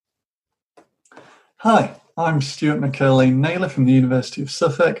Hi, I'm Stuart McCurley-Naylor from the University of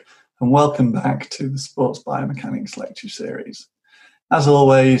Suffolk, and welcome back to the Sports Biomechanics lecture series. As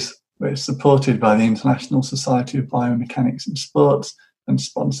always, we're supported by the International Society of Biomechanics in Sports and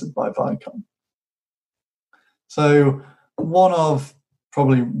sponsored by Vicon. So one of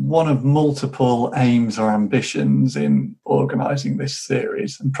multiple aims or ambitions in organising this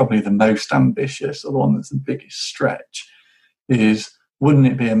series, and probably the most ambitious, or the one that's the biggest stretch, is wouldn't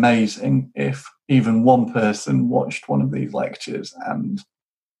it be amazing if even one person watched one of these lectures and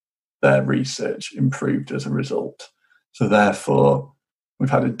their research improved as a result? So therefore,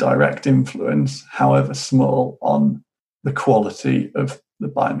 we've had a direct influence, however small, on the quality of the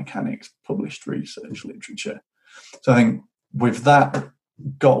biomechanics published research literature. So I think with that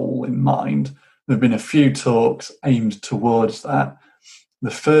goal in mind, there have been a few talks aimed towards that. The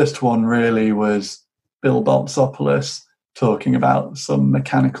first one really was Bill Baltzopoulos talking about some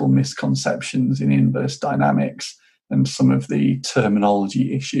mechanical misconceptions in inverse dynamics and some of the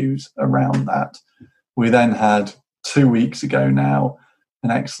terminology issues around that. We then had 2 weeks ago now an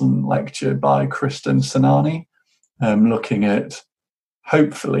excellent lecture by Kristen Sanani looking at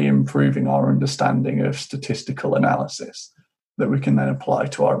hopefully improving our understanding of statistical analysis that we can then apply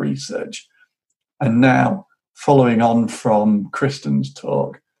to our research. And now, following on from Kristen's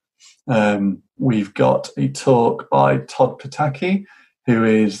talk, we've got a talk by Todd Pataki, who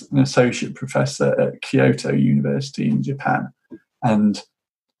is an associate professor at Kyoto University in Japan. And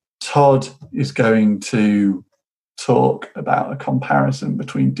Todd is going to talk about a comparison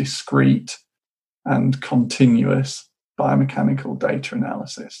between discrete and continuous biomechanical data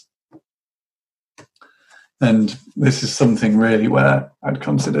analysis. And this is something really where I'd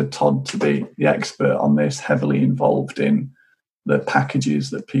consider Todd to be the expert on this, heavily involved in the packages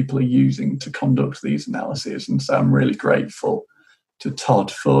that people are using to conduct these analyses. And so I'm really grateful to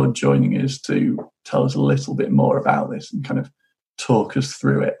Todd for joining us to tell us a little bit more about this and kind of talk us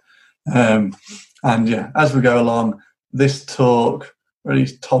through it. As we go along, this talk, or at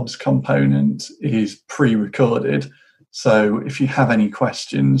least Todd's component, is pre-recorded. So if you have any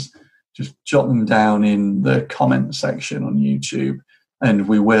questions, just jot them down in the comment section on YouTube, and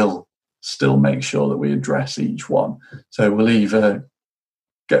we will still make sure that we address each one. So we'll either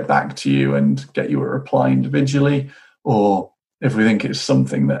get back to you and get you a reply individually, or if we think it's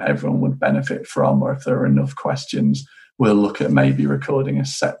something that everyone would benefit from, or if there are enough questions, we'll look at maybe recording a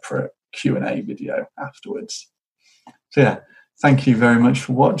separate Q&A video afterwards. So yeah, thank you very much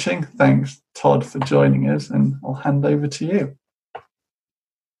for watching. Thanks, Todd, for joining us, and I'll hand over to you.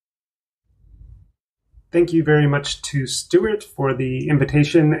 Thank you very much to Stuart for the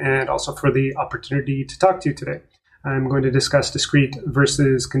invitation and also for the opportunity to talk to you today. I'm going to discuss discrete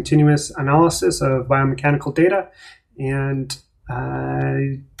versus continuous analysis of biomechanical data. And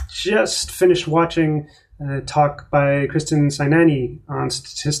I just finished watching a talk by Kristen Sanani on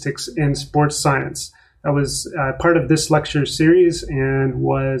statistics in sports science. That was part of this lecture series and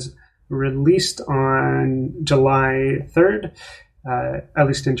was released on July 3rd, at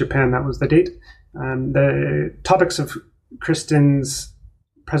least in Japan, that was the date. The topics of Kristen's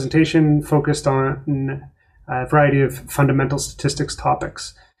presentation focused on a variety of fundamental statistics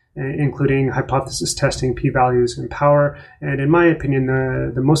topics, including hypothesis testing, p-values, and power. And in my opinion,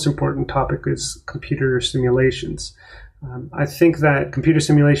 the most important topic is computer simulations. I think that computer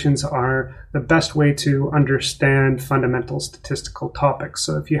simulations are the best way to understand fundamental statistical topics.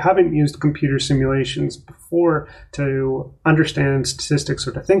 So if you haven't used computer simulations before to understand statistics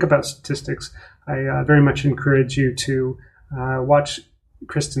or to think about statistics, I very much encourage you to watch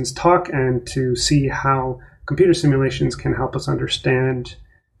Kristen's talk and to see how computer simulations can help us understand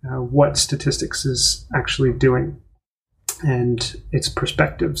what statistics is actually doing and its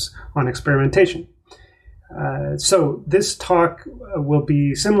perspectives on experimentation. So this talk will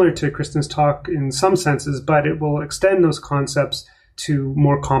be similar to Kristen's talk in some senses, but it will extend those concepts to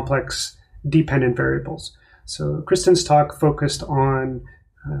more complex dependent variables. So Kristen's talk focused on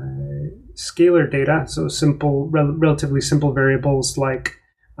scalar data, so simple, relatively simple variables like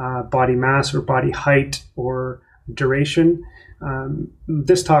body mass or body height or duration.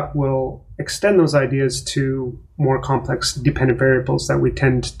 This talk will extend those ideas to more complex dependent variables that we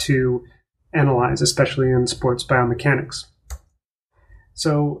tend to analyze, especially in sports biomechanics.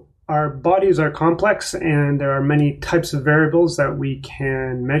 So our bodies are complex, and there are many types of variables that we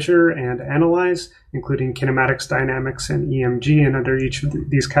can measure and analyze, including kinematics, dynamics, and EMG. And under each of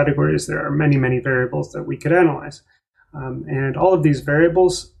these categories, there are many, many variables that we could analyze. And all of these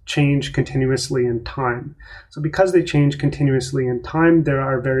variables change continuously in time. So because they change continuously in time, there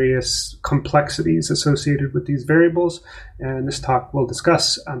are various complexities associated with these variables. And this talk will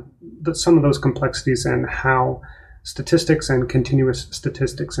discuss some of those complexities and how statistics and continuous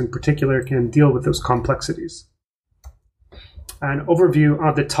statistics in particular can deal with those complexities. An overview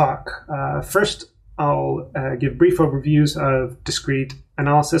of the talk. First, I'll give brief overviews of discrete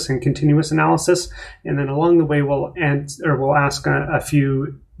analysis and continuous analysis, and then along the way we'll ask a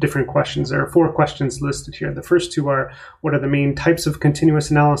few different questions. There are 4 questions listed here. The first 2 are, what are the main types of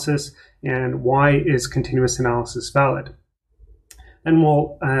continuous analysis, and why is continuous analysis valid? Then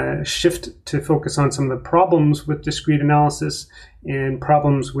we'll shift to focus on some of the problems with discrete analysis and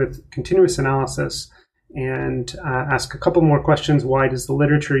problems with continuous analysis, and ask a couple more questions. Why does the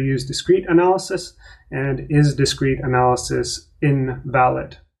literature use discrete analysis? And is discrete analysis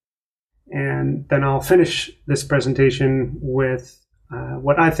invalid? And then I'll finish this presentation with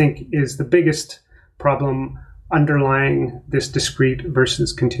what I think is the biggest problem underlying this discrete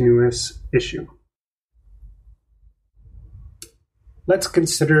versus continuous issue. Let's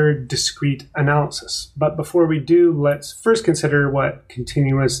consider discrete analysis. But before we do, let's first consider what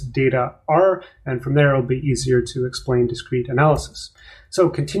continuous data are, and from there it'll be easier to explain discrete analysis. So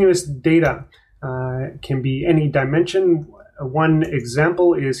continuous data can be any dimension. One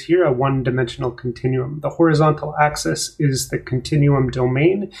example is here a one-dimensional continuum. The horizontal axis is the continuum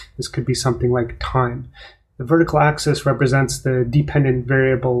domain. This could be something like time. The vertical axis represents the dependent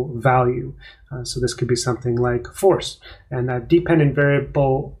variable value. So this could be something like force. And that dependent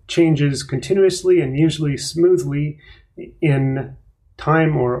variable changes continuously and usually smoothly in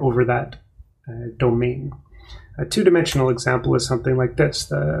time or over that domain. A two-dimensional example is something like this.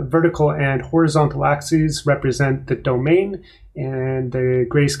 The vertical and horizontal axes represent the domain, and the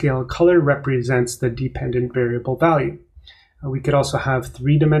grayscale color represents the dependent variable value. We could also have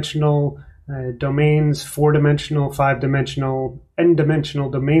three-dimensional domains, four-dimensional, five-dimensional, n-dimensional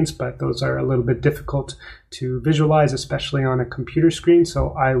domains, but those are a little bit difficult to visualize, especially on a computer screen, so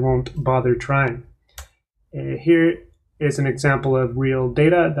I won't bother trying. Here is an example of real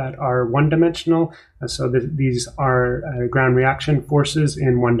data that are one-dimensional. These are ground reaction forces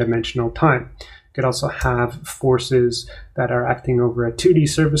in one-dimensional time. You could also have forces that are acting over a 2D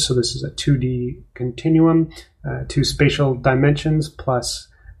surface, so this is a 2D continuum, 2 spatial dimensions plus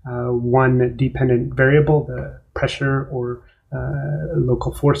one dependent variable, the pressure or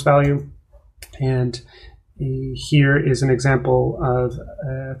local force value. And here is an example of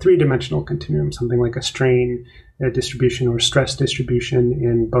a three-dimensional continuum, something like a strain distribution or stress distribution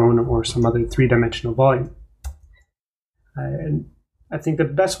in bone or some other three-dimensional volume. And I think the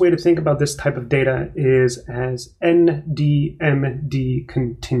best way to think about this type of data is as NDMD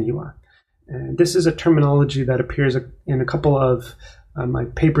continua. And this is a terminology that appears in a couple of my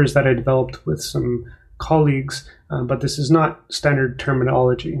papers that I developed with some colleagues, but this is not standard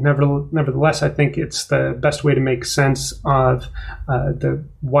terminology. Nevertheless, I think it's the best way to make sense of the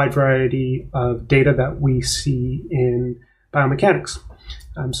wide variety of data that we see in biomechanics.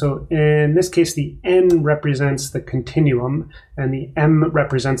 So in this case, the N represents the continuum and the M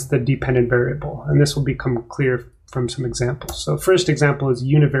represents the dependent variable. And this will become clear from some examples. So first example is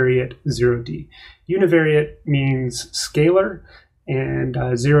univariate 0D. Univariate means scalar, and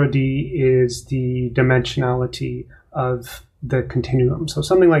 0D is the dimensionality of the continuum. So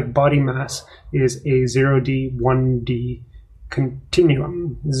something like body mass is a 0D, 1D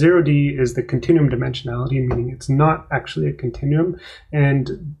continuum. 0D is the continuum dimensionality, meaning it's not actually a continuum,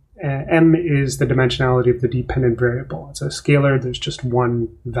 and M is the dimensionality of the dependent variable. It's a scalar, there's just one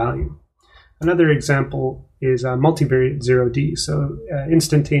value. Another example is multivariate 0D, so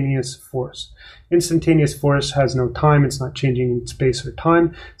instantaneous force. Instantaneous force has no time, it's not changing in space or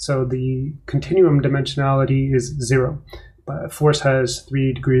time, so the continuum dimensionality is 0. But force has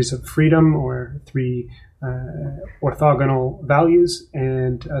 3 degrees of freedom, or 3 orthogonal values,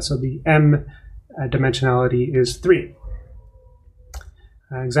 and so the M dimensionality is 3.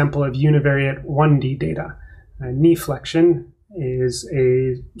 Example of univariate 1D data. Knee flexion is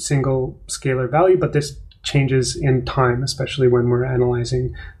a single scalar value, but this changes in time, especially when we're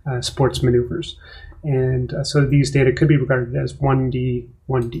analyzing sports maneuvers. And so these data could be regarded as 1D,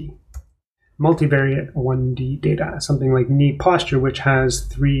 1D. Multivariate 1D data, something like knee posture, which has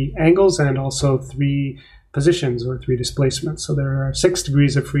 3 angles and also 3 positions or 3 displacements. So there are 6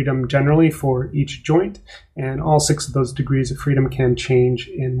 degrees of freedom generally for each joint, and all 6 of those degrees of freedom can change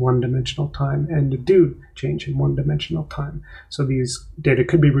in one-dimensional time and do change in one-dimensional time. So these data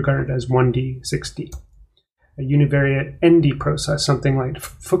could be regarded as 1D, 6D. A univariate ND process, something like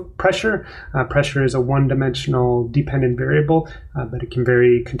foot pressure. Pressure is a one-dimensional dependent variable, but it can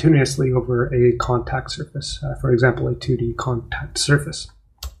vary continuously over a contact surface, for example, a 2D contact surface.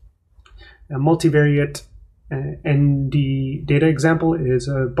 A multivariate ND data example is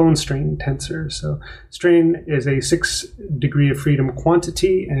a bone strain tensor. So strain is a 6 degree of freedom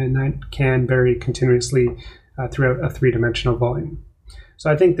quantity, and that can vary continuously throughout a three-dimensional volume.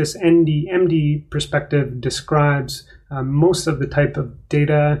 So I think this ND-MD perspective describes most of the type of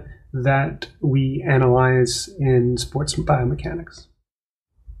data that we analyze in sports biomechanics.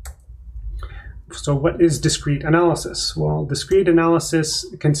 So what is discrete analysis? Well, discrete analysis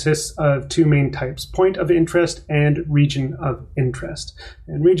consists of two main types: point of interest and region of interest.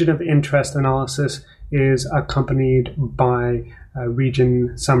 And region of interest analysis is accompanied by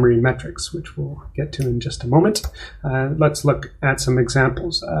region summary metrics, which we'll get to in just a moment. Let's look at some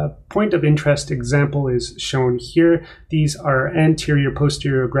examples. Point of interest example is shown here. These are anterior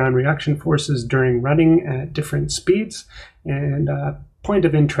posterior ground reaction forces during running at different speeds. And point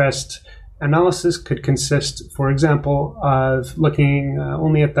of interest analysis could consist, for example, of looking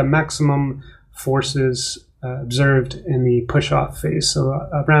only at the maximum forces observed in the push-off phase, so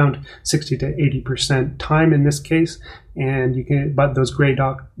around 60 to 80% time in this case, but those gray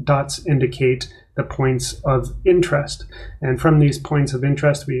dots indicate the points of interest. And from these points of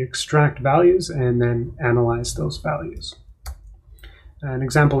interest, we extract values and then analyze those values. An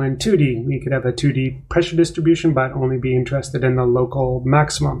example in 2D, we could have a 2D pressure distribution, but only be interested in the local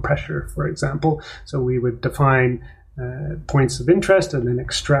maximum pressure, for example. So we would define points of interest and then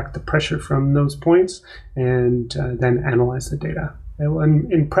extract the pressure from those points and then analyze the data.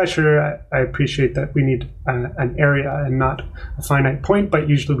 And in pressure, I appreciate that we need an area and not a finite point, but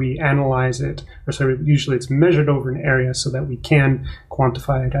usually we analyze it, usually it's measured over an area so that we can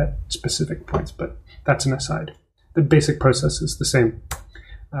quantify it at specific points, but that's an aside. The basic process is the same.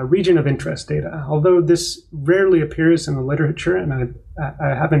 Region of interest data. Although this rarely appears in the literature, and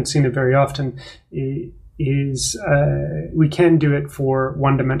I haven't seen it very often, we can do it for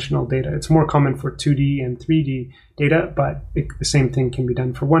one-dimensional data. It's more common for 2D and 3D data, but the same thing can be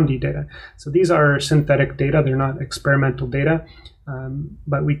done for 1D data. So these are synthetic data. They're not experimental data.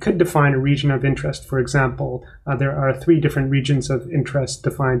 But we could define a region of interest. For example, there are 3 different regions of interest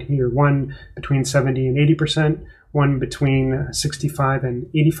defined here. One between 70 and 80%, one between 65 and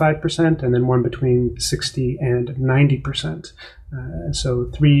 85%, and then one between 60 and 90%. So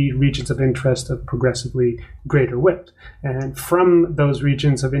 3 regions of interest of progressively greater width. And from those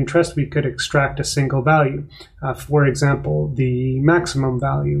regions of interest, we could extract a single value. For example, the maximum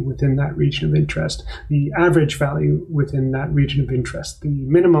value within that region of interest, the average value within that region of interest, the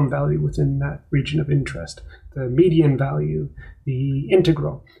minimum value within that region of interest, the median value, the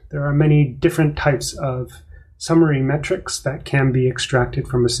integral. There are many different types of summary metrics that can be extracted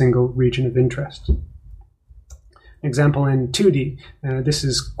from a single region of interest. Example in 2D, this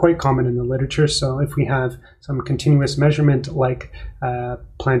is quite common in the literature. So if we have some continuous measurement like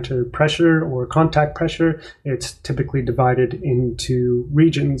plantar pressure or contact pressure, it's typically divided into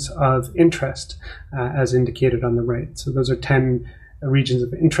regions of interest as indicated on the right. So those are 10 regions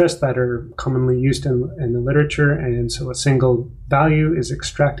of interest that are commonly used in the literature, and so a single value is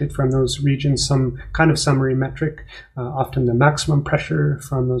extracted from those regions, some kind of summary metric, often the maximum pressure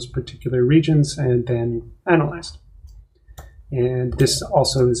from those particular regions, and then analyzed. And this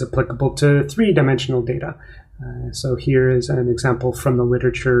also is applicable to 3-dimensional data. So here is an example from the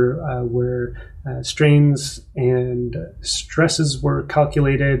literature where strains and stresses were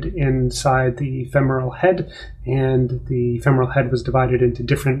calculated inside the femoral head, and the femoral head was divided into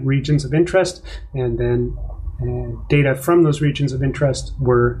different regions of interest, and then data from those regions of interest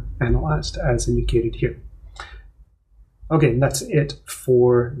were analyzed as indicated here. Okay, that's it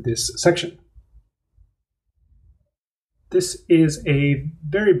for this section. This is a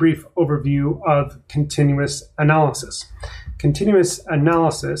very brief overview of continuous analysis. Continuous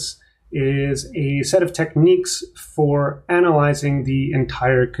analysis is a set of techniques for analyzing the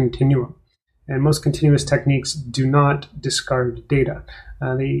entire continuum. And most continuous techniques do not discard data.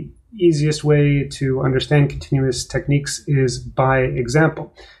 The easiest way to understand continuous techniques is by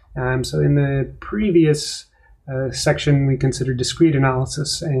example. So in the previous section, we considered discrete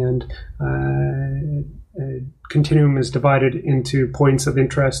analysis, and continuum is divided into points of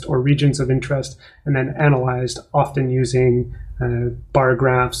interest or regions of interest and then analyzed, often using bar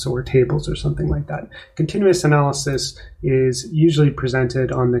graphs or tables or something like that. Continuous analysis is usually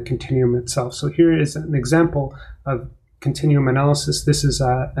presented on the continuum itself. So here is an example of continuum analysis. This is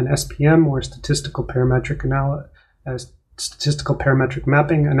an SPM, or statistical parametric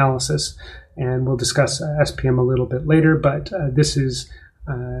mapping analysis, and we'll discuss SPM a little bit later, but this is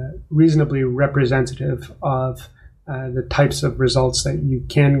reasonably representative of the types of results that you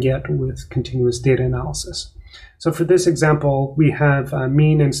can get with continuous data analysis. So for this example, we have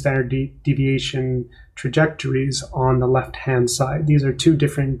mean and standard deviation trajectories on the left-hand side. These are two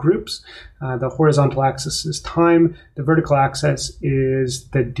different groups. The horizontal axis is time. The vertical axis is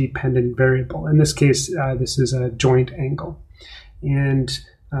the dependent variable. In this case, this is a joint angle. And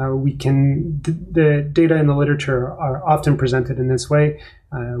the data in the literature are often presented in this way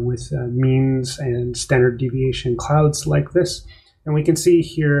with means and standard deviation clouds like this. And we can see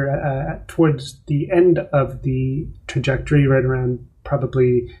here towards the end of the trajectory, right around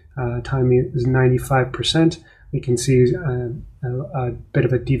probably time is 95%, we can see a bit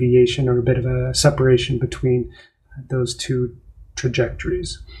of a deviation or a bit of a separation between those two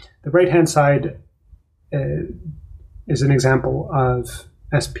trajectories. The right-hand side is an example of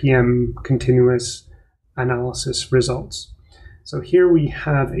SPM continuous analysis results. So here we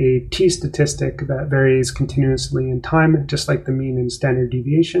have a t-statistic that varies continuously in time, just like the mean and standard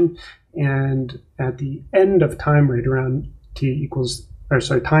deviation. And at the end of time, right around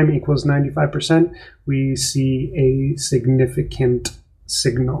time equals 95%, we see a significant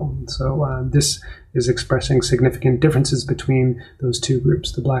signal. So this is expressing significant differences between those two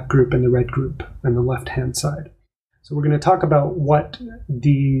groups, the black group and the red group on the left-hand side. So we're going to talk about what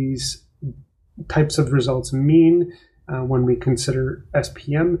these types of results mean when we consider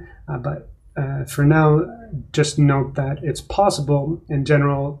SPM, but for now, just note that it's possible in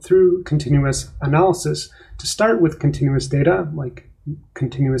general through continuous analysis to start with continuous data, like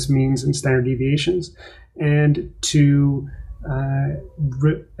continuous means and standard deviations, and to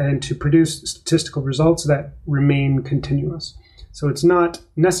produce statistical results that remain continuous. So it's not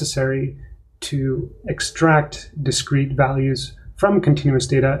necessary to extract discrete values from continuous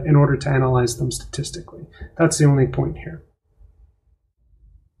data in order to analyze them statistically. That's the only point here.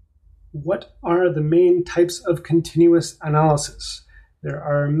 What are the main types of continuous analysis? There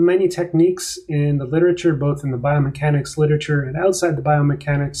are many techniques in the literature, both in the biomechanics literature and outside the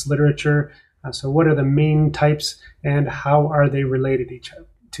biomechanics literature. So what are the main types and how are they related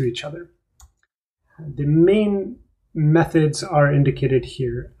to each other? The main methods are indicated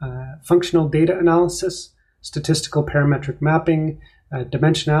here. Functional data analysis, statistical parametric mapping,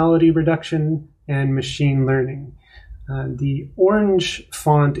 dimensionality reduction, and machine learning. The orange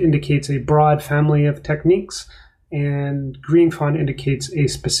font indicates a broad family of techniques, and green font indicates a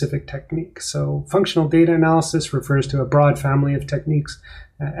specific technique. So functional data analysis refers to a broad family of techniques.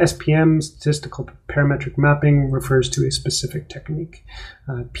 SPM, statistical parametric mapping, refers to a specific technique.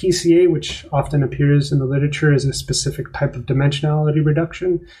 PCA, which often appears in the literature, is a specific type of dimensionality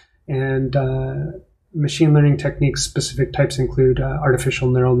reduction. And machine learning techniques, specific types include artificial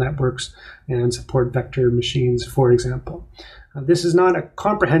neural networks and support vector machines, for example. This is not a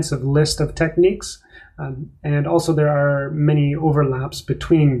comprehensive list of techniques, and also there are many overlaps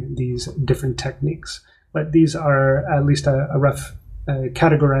between these different techniques. But these are at least a rough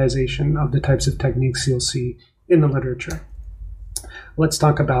categorization of the types of techniques you'll see in the literature. Let's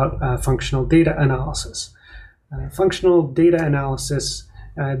talk about functional data analysis. Functional data analysis,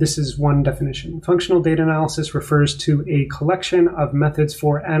 this is one definition. Functional data analysis refers to a collection of methods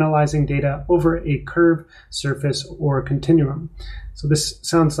for analyzing data over a curve, surface, or continuum. So this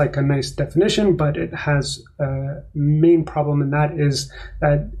sounds like a nice definition, but it has a main problem, and that is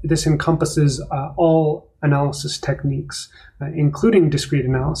that this encompasses all analysis techniques, including discrete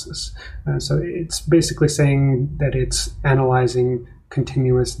analysis. So it's basically saying that it's analyzing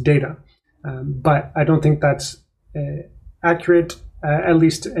continuous data. But I don't think that's accurate, at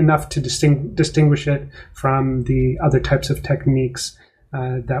least enough to distinguish it from the other types of techniques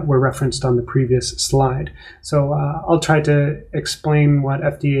that were referenced on the previous slide. So I'll try to explain what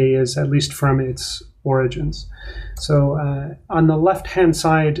FDA is, at least from its origins. So on the left-hand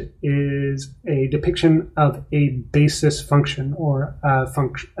side is a depiction of a basis function, or a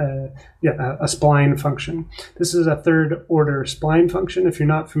spline function. This is a third-order spline function. If you're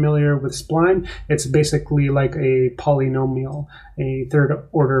not familiar with spline, it's basically like a polynomial, a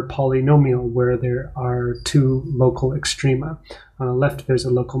third-order polynomial where there are two local extrema. On the left, there's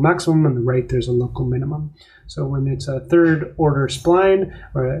a local maximum. On the right, there's a local minimum. So when it's a third-order spline,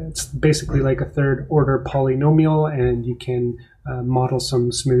 or it's basically like a third-order polynomial, and you can model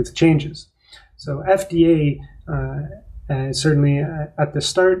some smooth changes. So FDA certainly at the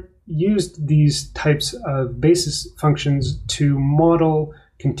start used these types of basis functions to model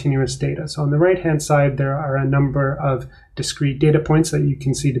continuous data. So on the right-hand side, there are a number of discrete data points that you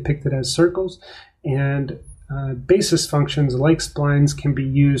can see depicted as circles, and basis functions like splines can be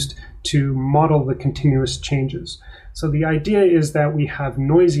used to model the continuous changes. So the idea is that we have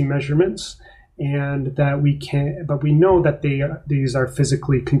noisy measurements, and that but we know that these are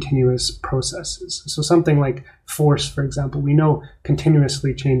physically continuous processes. So something like force, for example, we know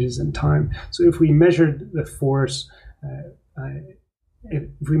continuously changes in time. So if we measured the force, and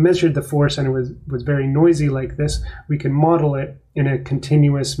it was very noisy like this, we can model it in a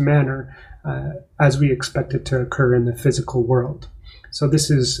continuous manner as we expect it to occur in the physical world. So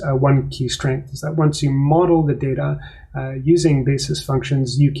this is one key strength, is that once you model the data using basis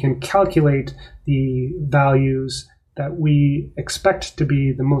functions, you can calculate the values that we expect to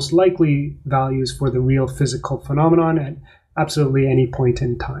be the most likely values for the real physical phenomenon at absolutely any point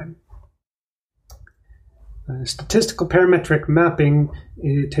in time. Statistical parametric mapping,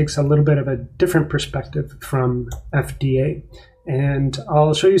 it takes a little bit of a different perspective from FDA. And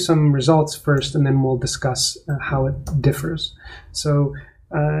I'll show you some results first, and then we'll discuss how it differs. So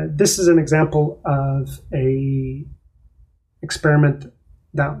this is an example of a experiment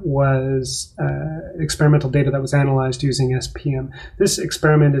that was experimental data that was analyzed using SPM. This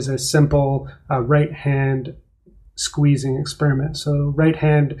experiment is a simple right-hand squeezing experiment. So right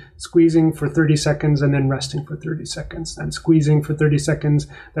hand squeezing for 30 seconds and then resting for 30 seconds, then squeezing for 30 seconds,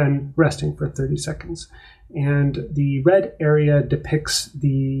 then resting for 30 seconds. And the red area depicts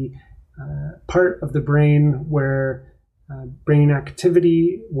the part of the brain where brain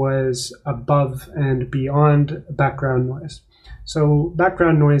activity was above and beyond background noise. So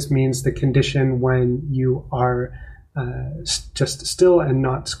background noise means the condition when you are just still and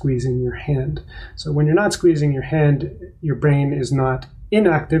not squeezing your hand. So when you're not squeezing your hand, your brain is not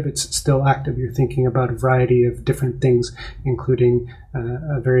inactive, it's still active. You're thinking about a variety of different things, including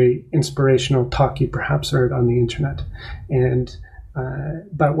a very inspirational talk you perhaps heard on the internet. And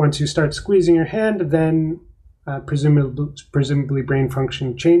but once you start squeezing your hand, then presumably brain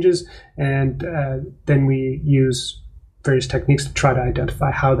function changes, and then we use various techniques to try to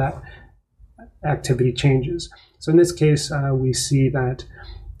identify how that activity changes. So in this case, we see that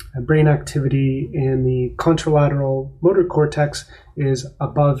brain activity in the contralateral motor cortex is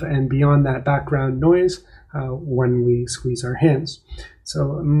above and beyond that background noise when we squeeze our hands.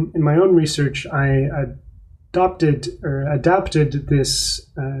 So in my own research, I adapted this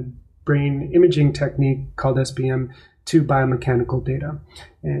brain imaging technique called SPM to biomechanical data.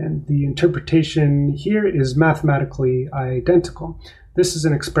 And the interpretation here is mathematically identical. This is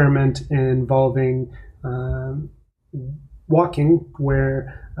an experiment involving walking,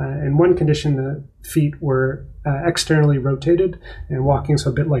 where in one condition the feet were externally rotated and walking,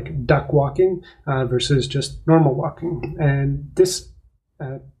 so a bit like duck walking versus just normal walking. And this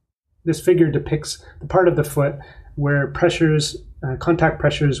figure depicts the part of the foot where pressures, contact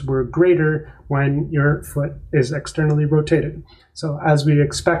pressures, were greater when your foot is externally rotated. So as we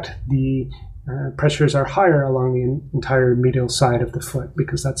expect, the pressures are higher along the entire medial side of the foot,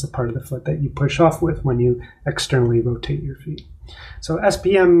 because that's the part of the foot that you push off with when you externally rotate your feet. So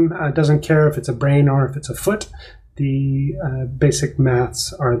SPM doesn't care if it's a brain or if it's a foot. The basic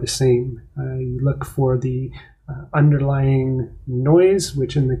maths are the same. You look for the underlying noise,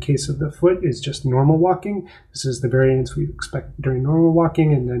 which in the case of the foot is just normal walking. This is the variance we expect during normal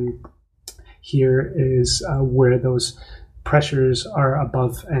walking, and then here is where those pressures are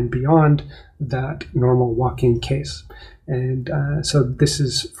above and beyond that normal walking case. And so this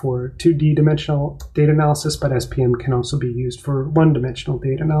is for 2D dimensional data analysis, but SPM can also be used for one-dimensional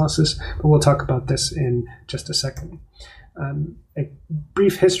data analysis, but we'll talk about this in just a second. A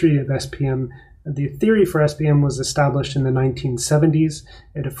brief history of SPM. The theory for SPM was established in the 1970s.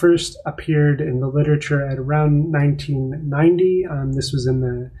 It first appeared in the literature at around 1990. This was in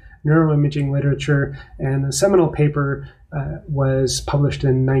the neuroimaging literature, and the seminal paper was published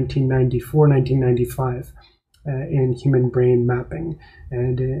in 1994, 1995 in Human Brain Mapping.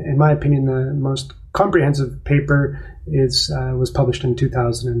 And in my opinion, the most comprehensive paper was published in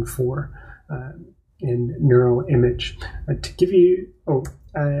 2004 in Neuroimage. To give you,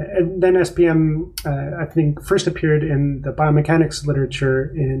 and then SPM, I think, first appeared in the biomechanics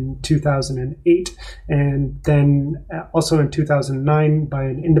literature in 2008, and then also in 2009 by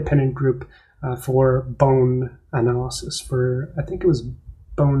an independent group for bone analysis, for, I think it was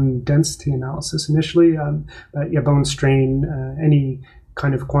bone density analysis initially, but yeah, bone strain, any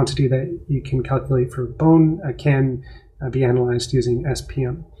kind of quantity that you can calculate for bone can be analyzed using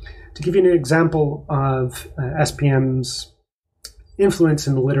SPM. To give you an example of SPM's influence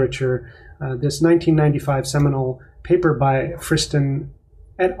in the literature, this 1995 seminal paper by Friston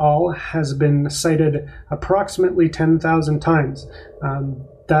et al. Has been cited approximately 10,000 times.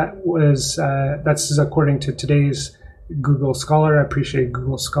 That's according to today's Google Scholar. I appreciate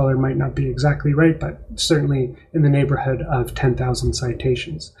Google Scholar might not be exactly right, but certainly in the neighborhood of 10,000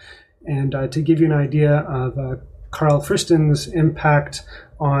 citations. And to give you an idea of Carl Friston's impact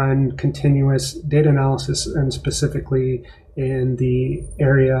on continuous data analysis, and specifically in the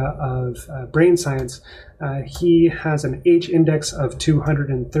area of brain science, he has an H index of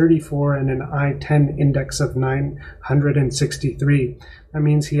 234 and an I-10 index of 963. That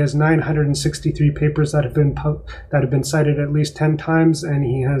means he has 963 papers that have been cited at least 10 times, and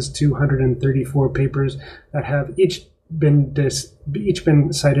he has 234 papers that have each been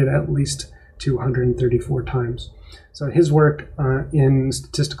cited at least 234 times. So his work in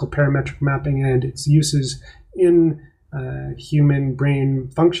statistical parametric mapping and its uses in human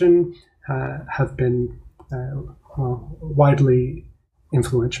brain function have been widely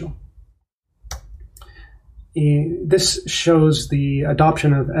influential. This shows the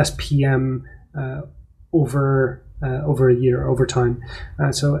adoption of SPM over a year, over time.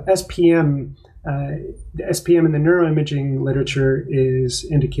 So SPM, the SPM in the neuroimaging literature is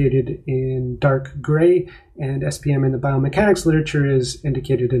indicated in dark gray, and SPM in the biomechanics literature is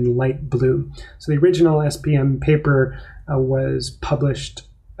indicated in light blue. So the original SPM paper was published,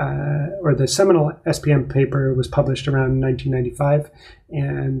 or the seminal SPM paper was published around 1995,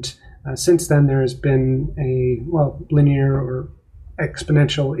 and since then there has been a linear or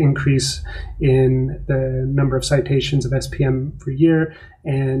exponential increase in the number of citations of SPM per year,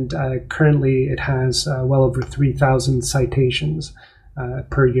 and currently it has well over 3,000 citations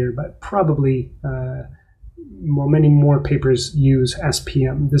per year, but probably many more papers use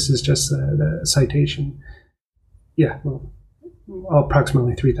SPM. This is just the citation. Yeah,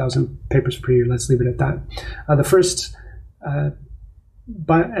 approximately 3,000 papers per year. Let's leave it at that. The first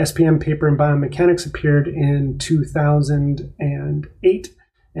SPM paper in biomechanics appeared in 2008,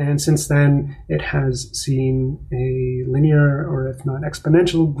 and since then it has seen a linear, or if not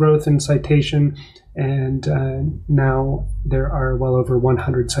exponential, growth in citation, and now there are well over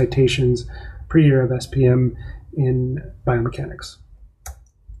 100 citations per year of SPM in biomechanics.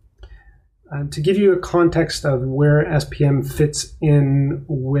 To give you a context of where SPM fits in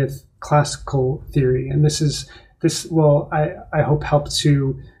with classical theory, and this will, I hope, help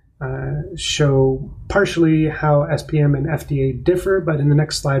to show partially how SPM and FDA differ, but in the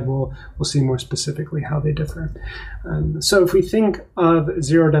next slide we'll see more specifically how they differ. So if we think of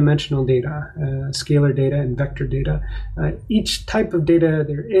zero-dimensional data, scalar data and vector data, each type of data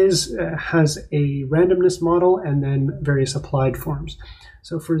there has a randomness model and then various applied forms.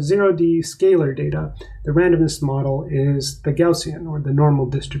 So for 0D scalar data, the randomness model is the Gaussian, or the normal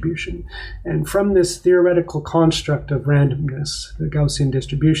distribution. And from this theoretical construct of randomness, the Gaussian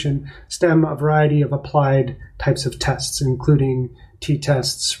distribution, stem a variety of applied types of tests, including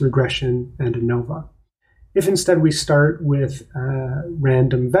t-tests, regression, and ANOVA. If instead we start with a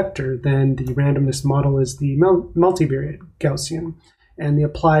random vector, then the randomness model is the multivariate Gaussian, and the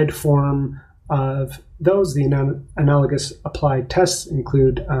applied form of those, the analogous applied tests,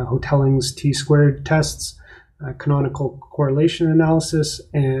 include Hotelling's t-squared tests, canonical correlation analysis,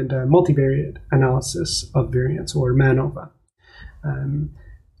 and multivariate analysis of variance, or MANOVA.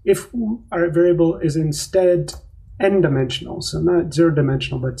 If our variable is instead n-dimensional, so not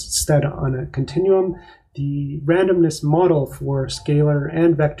zero-dimensional, but instead on a continuum, the randomness model for scalar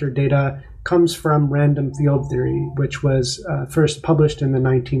and vector data comes from random field theory, which was first published in the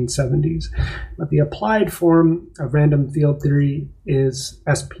 1970s. But the applied form of random field theory is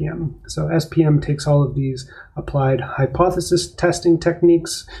SPM. So SPM takes all of these applied hypothesis testing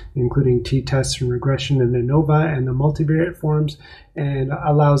techniques, including t-tests and regression and ANOVA and the multivariate forms, and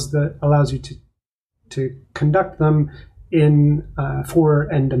allows you to conduct them in for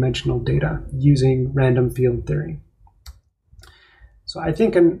n-dimensional data using random field theory. So I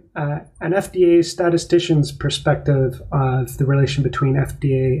think an FDA statistician's perspective of the relation between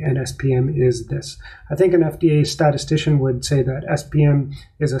FDA and SPM is this. I think an FDA statistician would say that SPM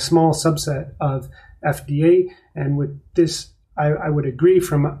is a small subset of FDA, and with this, I would agree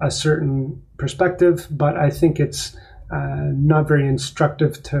from a certain perspective, but I think it's not very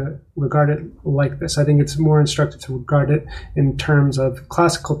instructive to regard it like this. I think it's more instructive to regard it in terms of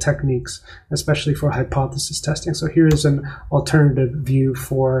classical techniques, especially for hypothesis testing. So here is an alternative view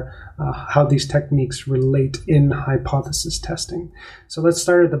for how these techniques relate in hypothesis testing. So let's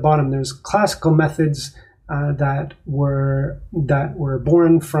start at the bottom. There's classical methods that were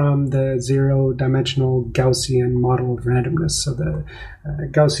born from the zero-dimensional Gaussian model of randomness. So the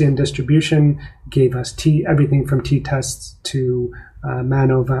Gaussian distribution gave us everything from t-tests to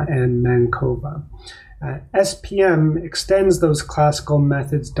MANOVA and MANCOVA. SPM extends those classical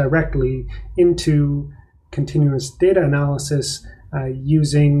methods directly into continuous data analysis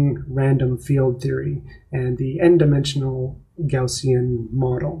using random field theory and the n-dimensional Gaussian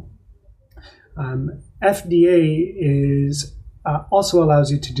model. FDA is also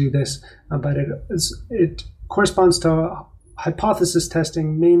allows you to do this, but it corresponds to hypothesis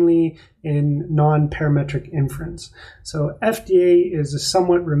testing mainly in non-parametric inference. So FDA is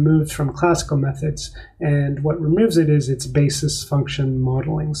somewhat removed from classical methods, and what removes it is its basis function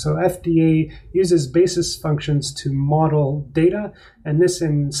modeling. So FDA uses basis functions to model data, and this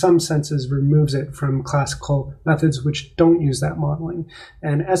in some senses removes it from classical methods which don't use that modeling.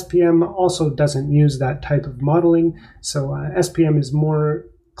 And SPM also doesn't use that type of modeling, so SPM is more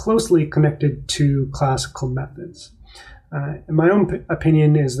closely connected to classical methods. In my own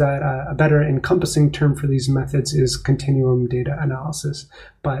opinion is that a better encompassing term for these methods is continuum data analysis.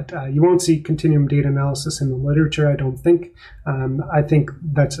 But you won't see continuum data analysis in the literature, I don't think. I think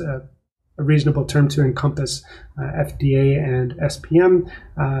that's a reasonable term to encompass FDA and SPM.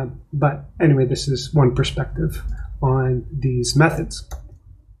 But anyway, this is one perspective on these methods.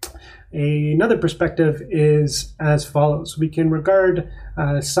 Another perspective is as follows. We can regard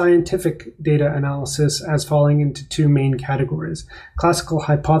scientific data analysis as falling into two main categories. Classical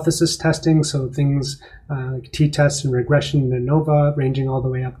hypothesis testing, so things like t-tests and regression and ANOVA, ranging all the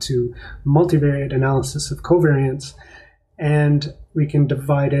way up to multivariate analysis of covariance. And we can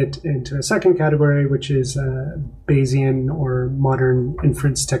divide it into a second category, which is Bayesian or modern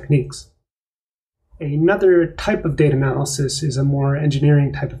inference techniques. Another type of data analysis is a more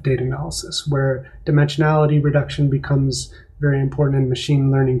engineering type of data analysis, where dimensionality reduction becomes very important and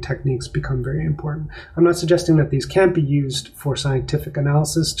machine learning techniques become very important. I'm not suggesting that these can't be used for scientific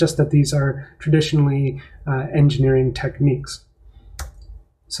analysis, just that these are traditionally engineering techniques.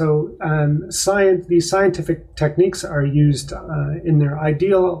 So these scientific techniques are used in their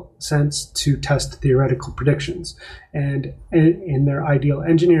ideal sense to test theoretical predictions, and in their ideal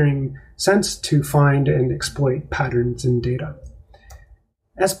engineering sense to find and exploit patterns in data.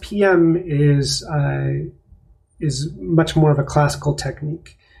 SPM is much more of a classical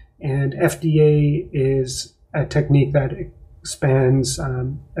technique, and FDA is a technique that spans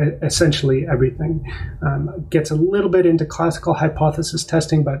essentially everything. Gets a little bit into classical hypothesis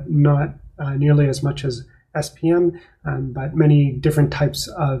testing, but not nearly as much as SPM, but many different types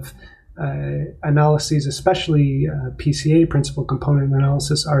of analyses, especially PCA, principal component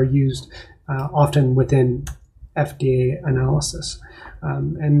analysis, are used often within FDA analysis.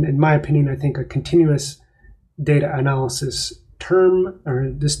 And in my opinion, I think a continuous data analysis term,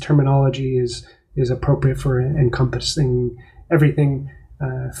 or this terminology, is appropriate for encompassing everything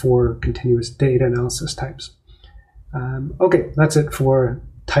for continuous data analysis types. Okay, that's it for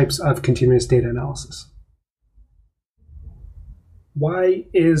types of continuous data analysis. Why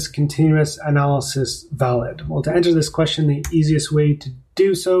is continuous analysis valid? Well, to answer this question, the easiest way to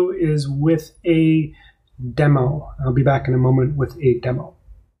do so is with a demo. I'll be back in a moment with a demo.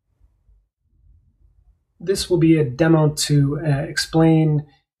 This will be a demo to explain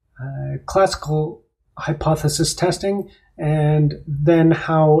classical hypothesis testing and then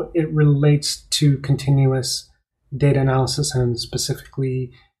how it relates to continuous data analysis and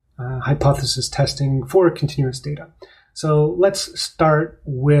specifically hypothesis testing for continuous data. So let's start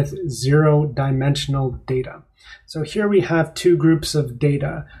with zero-dimensional data. So here we have two groups of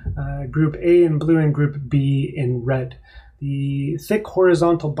data, group A in blue and group B in red. The thick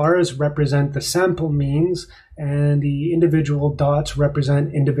horizontal bars represent the sample means, and the individual dots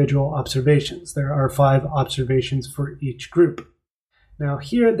represent individual observations. There are 5 observations for each group. Now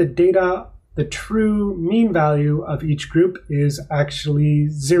here the data, the true mean value of each group is actually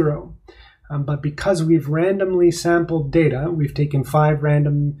 0. But because we've randomly sampled data, we've taken 5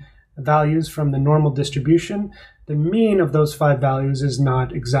 random values from the normal distribution, the mean of those 5 values is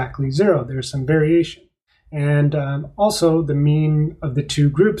not exactly 0. There's some variation. And also the mean of the two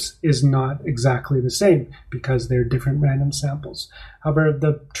groups is not exactly the same because they're different random samples. However,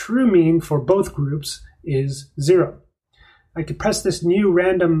 the true mean for both groups is 0. I could press this new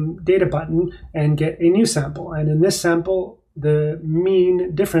random data button and get a new sample. And in this sample, the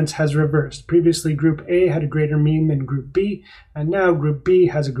mean difference has reversed. Previously, group A had a greater mean than group B, and now group B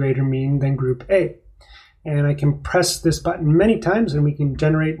has a greater mean than group A. And I can press this button many times and we can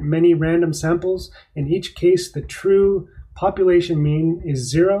generate many random samples. In each case, the true population mean is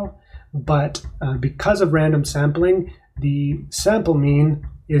 0, but because of random sampling, the sample mean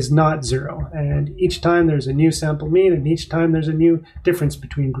is not 0. And each time there's a new sample mean, and each time there's a new difference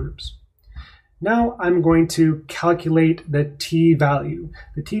between groups. Now I'm going to calculate the t-value.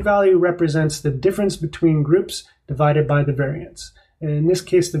 The t-value represents the difference between groups divided by the variance. In this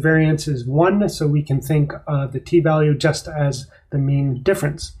case, the variance is 1, so we can think of the t-value just as the mean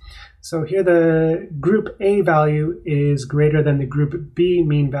difference. So here the group A value is greater than the group B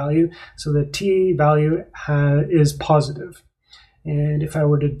mean value, so the t value is positive. And if I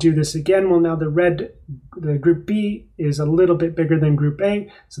were to do this again, well, now the group B is a little bit bigger than group A,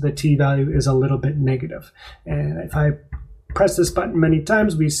 so the t value is a little bit negative. And if I press this button many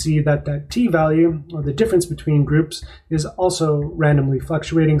times, we see that that t value, or the difference between groups, is also randomly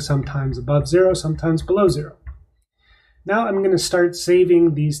fluctuating, sometimes above 0, sometimes below 0. Now I'm going to start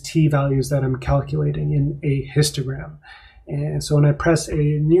saving these t values that I'm calculating in a histogram. And so when I press a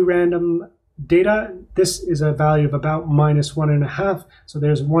new random data, this is a value of about -1.5, so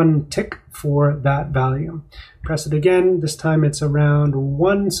there's 1 tick for that value. Press it again, this time it's around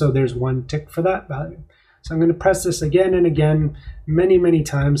 1, so there's 1 tick for that value. So I'm going to press this again and again, many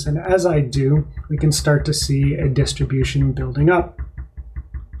times, and as I do, we can start to see a distribution building up.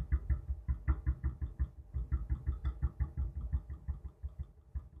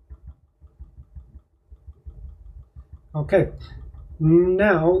 Okay.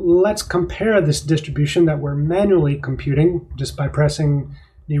 Now, let's compare this distribution that we're manually computing just by pressing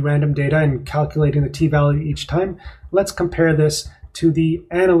new random data and calculating the t-value each time. Let's compare this to the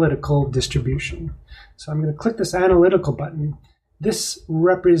analytical distribution. So I'm going to click this analytical button. This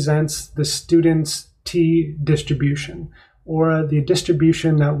represents the student's t distribution, or the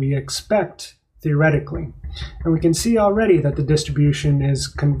distribution that we expect theoretically. And we can see already that the distribution is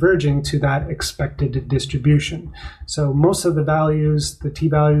converging to that expected distribution. So most of the values, the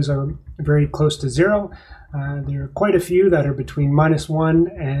t-values, are very close to 0. There are quite a few that are between -1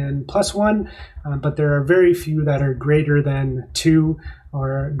 and +1, but there are very few that are greater than 2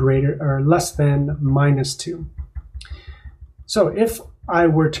 or less than -2. So if I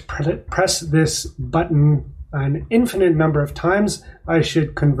were to press this button an infinite number of times, I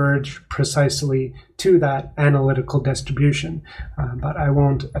should converge precisely to that analytical distribution. But I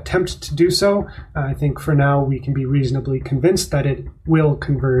won't attempt to do so. I think for now we can be reasonably convinced that it will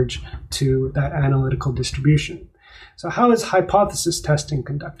converge to that analytical distribution. So how is hypothesis testing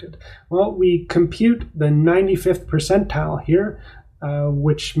conducted? Well, we compute the 95th percentile here,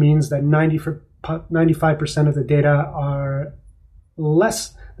 which means that 95% of the data are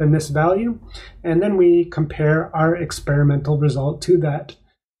less than this value, and then we compare our experimental result to that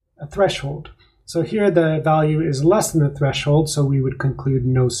threshold. So here the value is less than the threshold, so we would conclude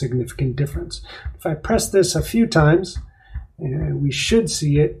no significant difference. If I press this a few times, we should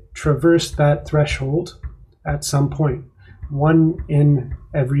see it traverse that threshold at some point. 1 in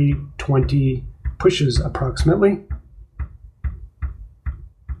every 20 pushes approximately.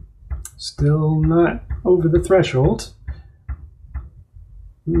 Still not over the threshold.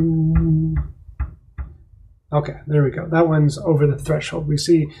 Okay, there we go. That one's over the threshold. We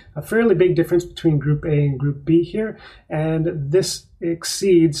see a fairly big difference between group A and group B here, and this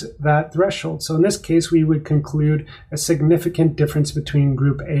exceeds that threshold. So in this case, we would conclude a significant difference between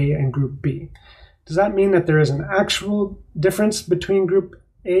group A and group B. Does that mean that there is an actual difference between group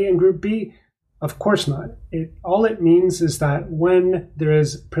A and group B? Of course not. All it means is that when there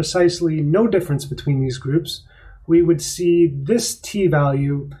is precisely no difference between these groups, we would see this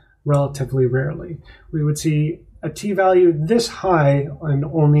t-value relatively rarely. We would see a t-value this high on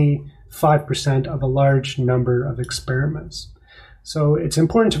only 5% of a large number of experiments. So it's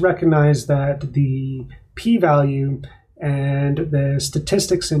important to recognize that the p-value and the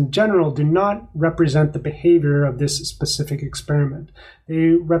statistics in general do not represent the behavior of this specific experiment.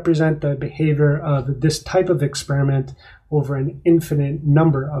 They represent the behavior of this type of experiment over an infinite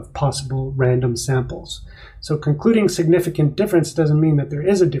number of possible random samples. So concluding significant difference doesn't mean that there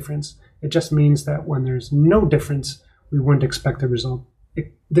is a difference. It just means that when there's no difference, we wouldn't expect a result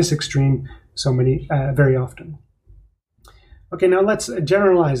this extreme very often. Okay, now let's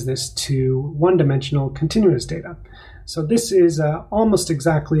generalize this to one-dimensional continuous data. So this is almost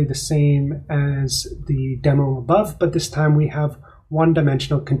exactly the same as the demo above, but this time we have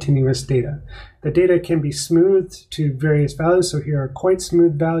one-dimensional continuous data. The data can be smoothed to various values. So here are quite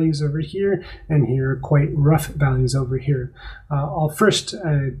smooth values over here, and here are quite rough values over here. I'll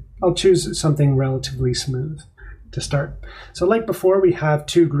choose something relatively smooth to start. So like before, we have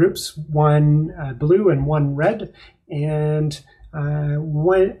two groups, one blue and one red, and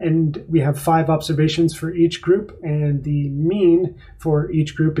we have 5 observations for each group, and the mean for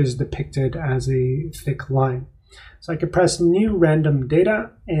each group is depicted as a thick line. So I could press new random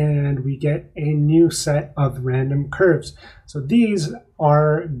data and we get a new set of random curves. So these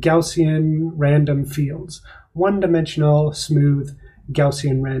are Gaussian random fields, one-dimensional, smooth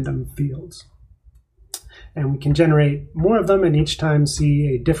Gaussian random fields. And we can generate more of them and each time see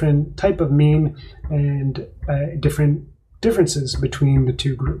a different type of mean and different differences between the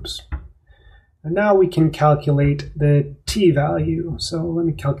two groups. And now we can calculate the t-value. So let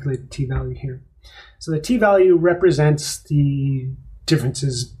me calculate the t-value here. So the t-value represents the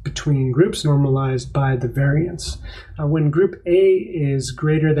differences between groups normalized by the variance. When group A is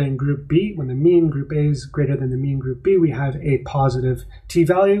greater than group B, when the mean group A is greater than the mean group B, we have a positive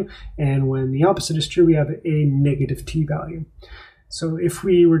t-value. And when the opposite is true, we have a negative t-value. So if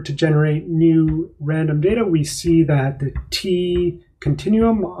we were to generate new random data, we see that the t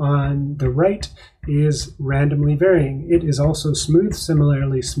continuum on the right is randomly varying. It is also smooth,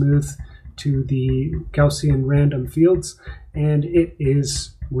 similarly smooth to the Gaussian random fields, and it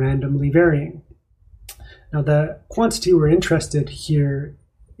is randomly varying. Now the quantity we're interested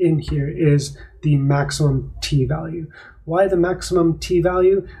in here is the maximum t-value. Why the maximum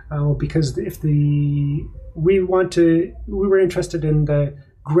t-value? Because we were interested in the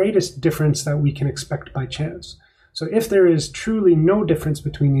greatest difference that we can expect by chance. So if there is truly no difference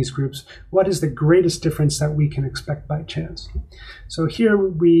between these groups, what is the greatest difference that we can expect by chance? So here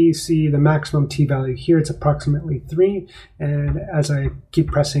we see the maximum t-value. Here it's approximately 3. And as I keep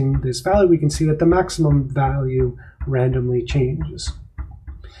pressing this value, we can see that the maximum value randomly changes.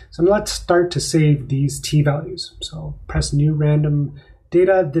 So let's start to save these t-values. So press new random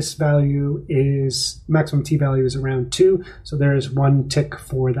data. This value is, maximum t-value is around 2, so there is 1 tick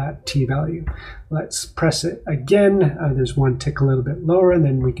for that t-value. Let's press it again. There's 1 tick a little bit lower, and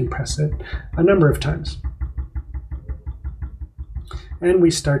then we can press it a number of times. And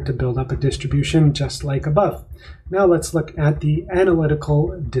we start to build up a distribution just like above. Now let's look at the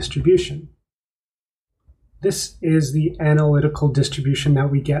analytical distribution. This is the analytical distribution that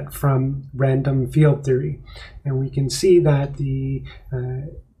we get from random field theory. And we can see that the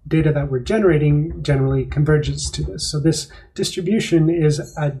data that we're generating generally converges to this. So this distribution is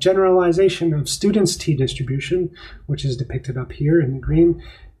a generalization of Student's t-distribution, which is depicted up here in the green,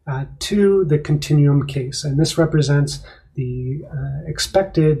 to the continuum case. And this represents the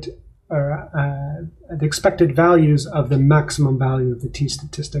expected values of the maximum value of the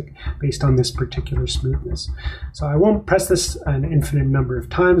t-statistic based on this particular smoothness. So I won't press this an infinite number of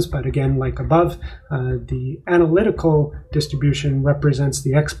times, but again, like above, the analytical distribution represents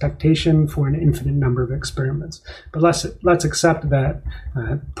the expectation for an infinite number of experiments. But let's accept that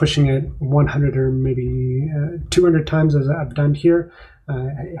pushing it 100 or maybe 200 times, as I've done here,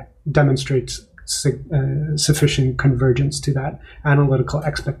 demonstrates sufficient convergence to that analytical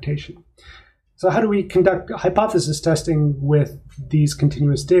expectation. So how do we conduct hypothesis testing with these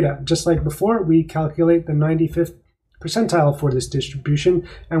continuous data? Just like before, we calculate the 95th percentile for this distribution,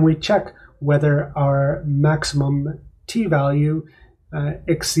 and we check whether our maximum t-value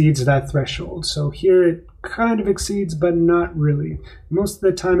exceeds that threshold. So here it kind of exceeds, but not really. Most of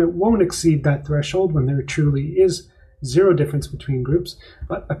the time it won't exceed that threshold when there truly is zero difference between groups,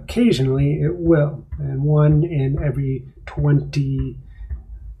 but occasionally it will. And 1 in every 20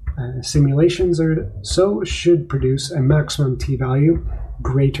 simulations or so should produce a maximum t-value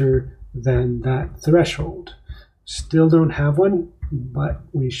greater than that threshold. Still don't have one, but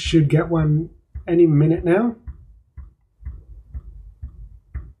we should get one any minute now.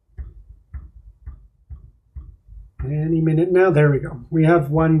 Any minute now, there we go. We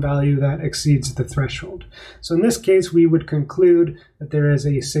have one value that exceeds the threshold. So in this case, we would conclude that there is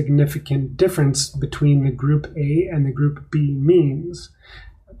a significant difference between the group A and the group B means.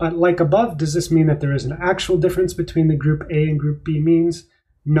 But like above, does this mean that there is an actual difference between the group A and group B means?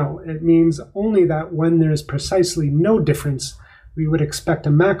 No, it means only that when there is precisely no difference, we would expect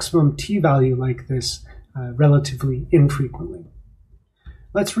a maximum t-value like this relatively infrequently.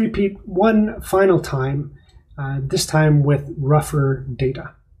 Let's repeat one final time, this time with rougher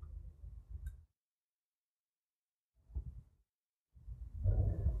data.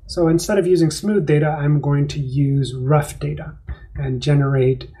 So instead of using smooth data, I'm going to use rough data and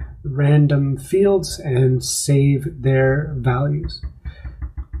generate random fields and save their values.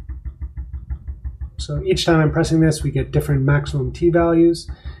 So each time I'm pressing this, we get different maximum t-values,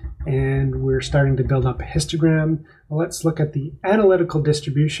 and we're starting to build up a histogram. Well, let's look at the analytical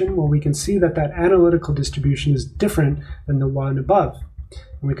distribution. Well, we can see that that analytical distribution is different than the one above.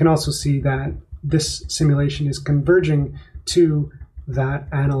 And we can also see that this simulation is converging to that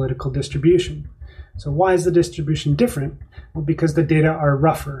analytical distribution. So why is the distribution different? Well, because the data are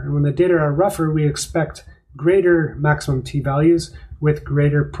rougher. And when the data are rougher, we expect greater maximum t-values with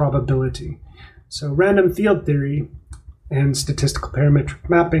greater probability. So random field theory and statistical parametric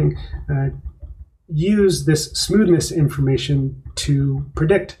mapping use this smoothness information to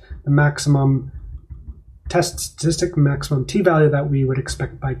predict the maximum test statistic, maximum t-value that we would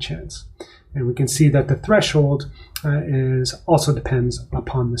expect by chance. And we can see that the threshold also depends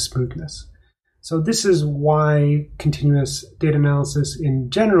upon the smoothness. So this is why continuous data analysis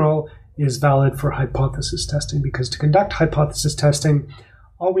in general is valid for hypothesis testing, because to conduct hypothesis testing,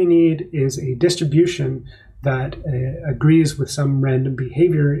 all we need is a distribution that agrees with some random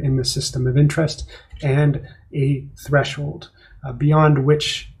behavior in the system of interest and a threshold beyond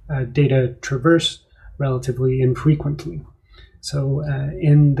which data traverse relatively infrequently. So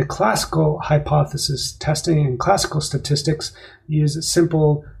in the classical hypothesis testing and classical statistics, we use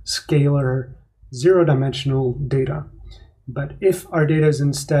simple scalar zero-dimensional data. But if our data is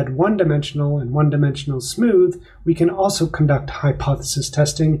instead one-dimensional and one-dimensional smooth, we can also conduct hypothesis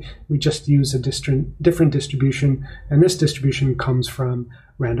testing. We just use a different distribution, and this distribution comes from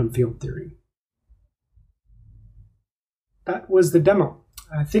random field theory. That was the demo.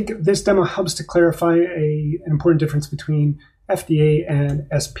 I think this demo helps to clarify an important difference between FDA and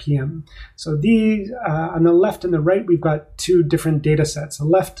SPM. So these, on the left and the right, we've got two different data sets. The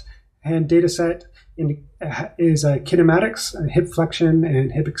left-hand data set is kinematics, hip flexion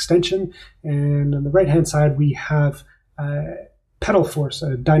and hip extension. And on the right-hand side, we have pedal force,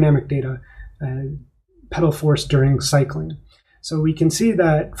 dynamic data, pedal force during cycling. So we can see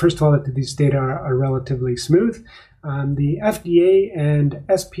that, first of all, that these data are relatively smooth. The FDA and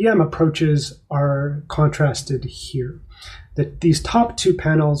SPM approaches are contrasted here. These top two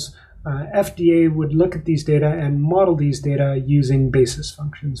panels, FDA would look at these data and model these data using basis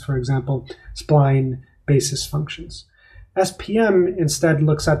functions, for example, spline basis functions. SPM instead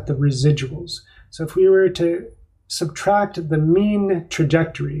looks at the residuals. So if we were to subtract the mean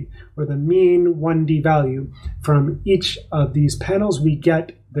trajectory or the mean 1D value from each of these panels, we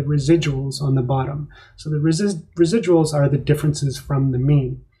get the residuals on the bottom. So the residuals are the differences from the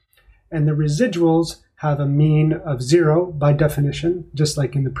mean. And the residuals have a mean of 0 by definition, just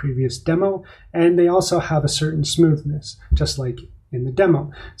like in the previous demo, and they also have a certain smoothness, just like in the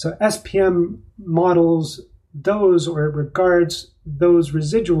demo. So SPM models those, or regards those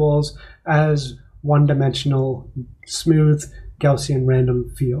residuals as one-dimensional, smooth Gaussian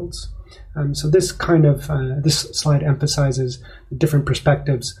random fields. So this slide emphasizes the different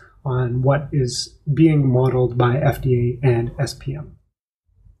perspectives on what is being modeled by FDA and SPM.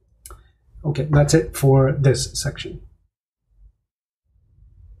 Okay, that's it for this section.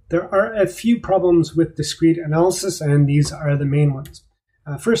 There are a few problems with discrete analysis, and these are the main ones.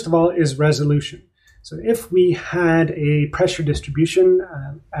 First of all is resolution. So if we had a pressure distribution,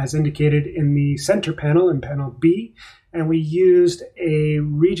 as indicated in the center panel, in panel B, and we used a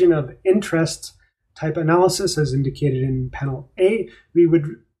region of interest type analysis, as indicated in panel A,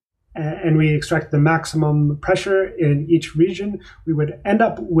 and we extract the maximum pressure in each region, we would end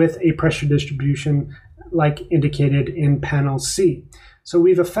up with a pressure distribution like indicated in panel C. So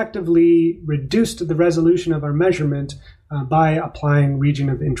we've effectively reduced the resolution of our measurement by applying region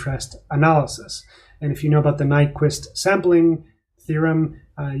of interest analysis. And if you know about the Nyquist sampling theorem,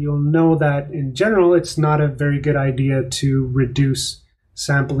 you'll know that in general, it's not a very good idea to reduce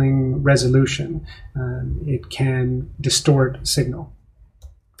sampling resolution. It can distort signal.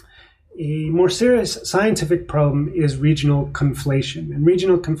 A more serious scientific problem is regional conflation. And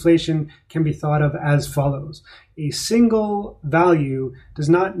regional conflation can be thought of as follows. A single value does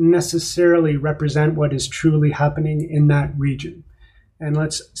not necessarily represent what is truly happening in that region. And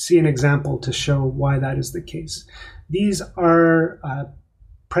let's see an example to show why that is the case. These are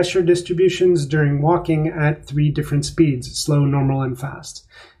pressure distributions during walking at 3 different speeds, slow, normal, and fast.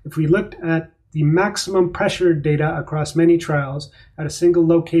 If we looked at the maximum pressure data across many trials at a single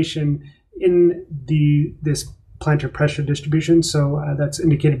location in this plantar pressure distribution, so that's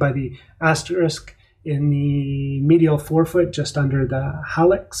indicated by the asterisk in the medial forefoot just under the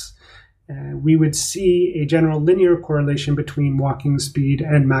hallux, we would see a general linear correlation between walking speed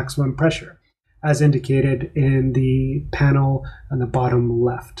and maximum pressure, as indicated in the panel on the bottom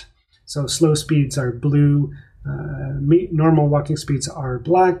left. So slow speeds are blue, normal walking speeds are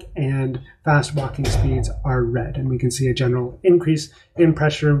black, and fast walking speeds are red. And we can see a general increase in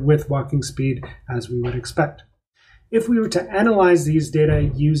pressure with walking speed, as we would expect. If we were to analyze these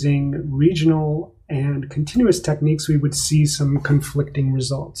data using regional and continuous techniques, we would see some conflicting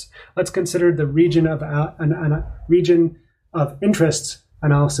results. Let's consider the region of interest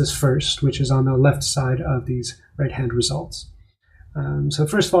analysis first, which is on the left side of these right-hand results. So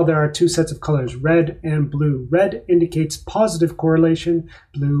first of all, there are 2 sets of colors, red and blue. Red indicates positive correlation,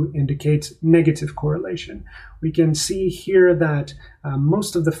 blue indicates negative correlation. We can see here that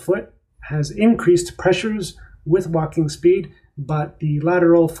most of the foot has increased pressures with walking speed, but the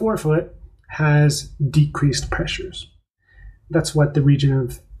lateral forefoot has decreased pressures. That's what the region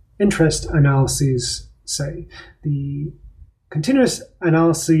of interest analyses say. The continuous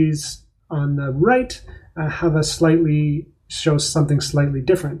analyses on the right shows something slightly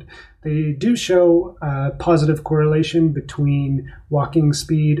different. They do show a positive correlation between walking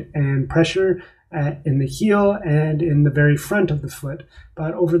speed and pressure in the heel and in the very front of the foot.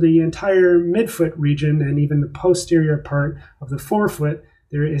 But over the entire midfoot region and even the posterior part of the forefoot,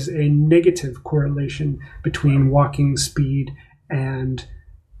 there is a negative correlation between walking speed and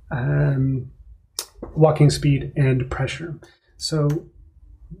pressure. So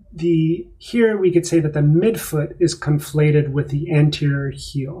here we could say that the midfoot is conflated with the anterior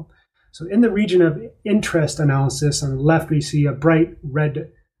heel. So in the region of interest analysis on the left, we see a bright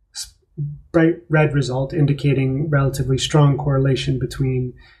red result indicating relatively strong correlation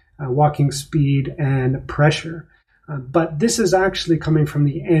between walking speed and pressure. But this is actually coming from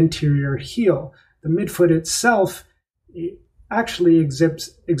the anterior heel. The midfoot itself actually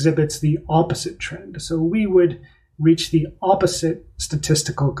exhibits the opposite trend. So we would reach the opposite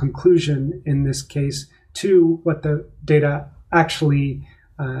statistical conclusion in this case to what the data actually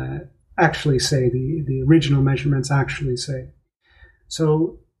say, the original measurements actually say.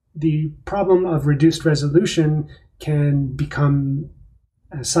 So the problem of reduced resolution can become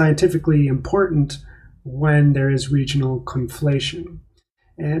scientifically important when there is regional conflation.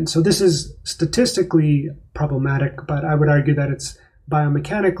 And so this is statistically problematic, but I would argue that it's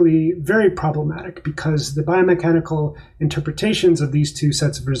biomechanically very problematic because the biomechanical interpretations of these two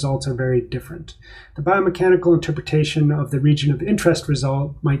sets of results are very different. The biomechanical interpretation of the region of interest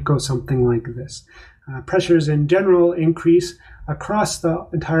result might go something like this. Pressures in general increase across the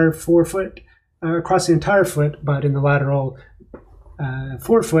entire foot, but in the lateral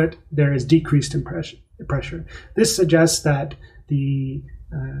forefoot, there is decreased pressure. This suggests that the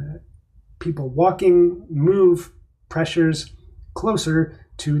people walking move pressures closer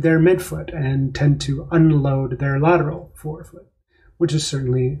to their midfoot and tend to unload their lateral forefoot, which is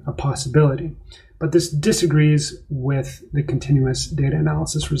certainly a possibility. But this disagrees with the continuous data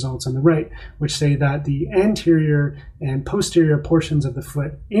analysis results on the right, which say that the anterior and posterior portions of the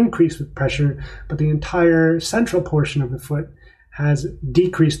foot increase with pressure, but the entire central portion of the foot has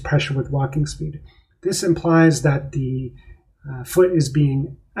decreased pressure with walking speed. This implies that the foot is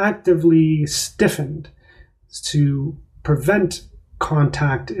being actively stiffened to prevent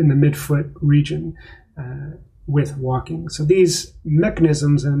contact in the midfoot region with walking. So these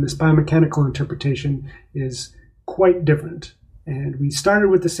mechanisms and this biomechanical interpretation is quite different. And we started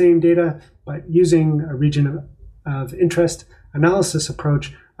with the same data, but using a region of interest analysis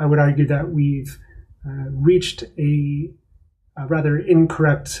approach, I would argue that we've reached a rather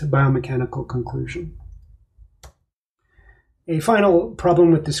incorrect biomechanical conclusion. A final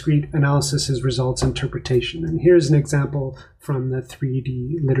problem with discrete analysis is results interpretation. And here's an example from the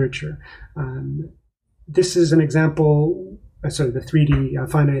 3D literature. This is an example, the 3D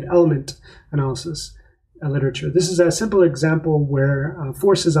finite element analysis literature. This is a simple example where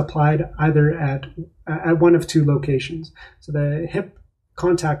force is applied either at one of two locations. So the hip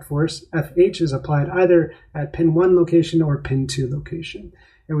contact force, FH, is applied either at pin 1 location or pin 2 location.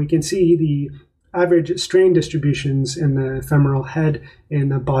 And we can see the average strain distributions in the femoral head in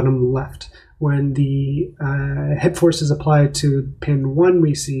the bottom left. When the hip force is applied to pin 1,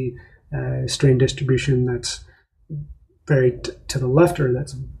 we see a strain distribution that's very to the left, or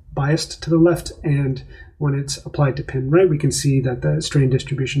that's biased to the left. And when it's applied to pin right, we can see that the strain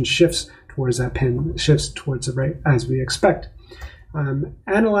distribution shifts towards the right, as we expect.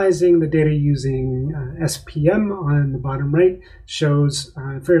 Analyzing the data using SPM on the bottom right shows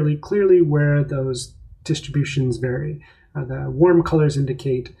fairly clearly where those distributions vary. The warm colors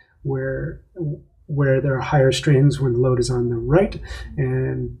indicate where there are higher strains when the load is on the right,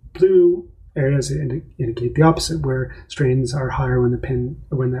 and blue areas indicate the opposite, where strains are higher when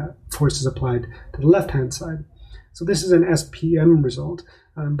the force is applied to the left-hand side. So this is an SPM result.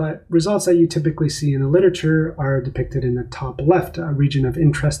 But results that you typically see in the literature are depicted in the top left, a region of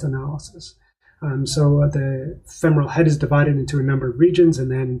interest analysis. So the femoral head is divided into a number of regions,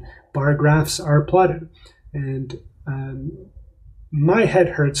 and then bar graphs are plotted. And my head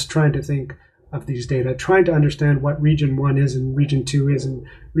hurts trying to think of these data, trying to understand what region 1 is and region 2 is and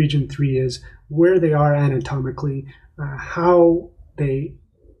region 3 is, where they are anatomically, how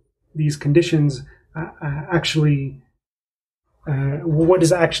these conditions actually what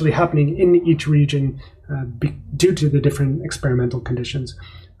is actually happening in each region due to the different experimental conditions.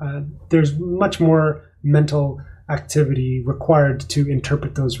 There's much more mental activity required to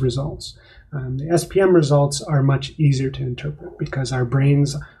interpret those results. The SPM results are much easier to interpret because our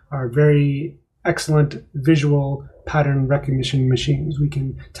brains are very excellent visual pattern recognition machines. We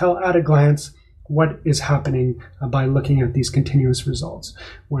can tell at a glance what is happening by looking at these continuous results.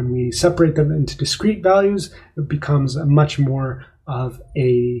 When we separate them into discrete values, it becomes much more of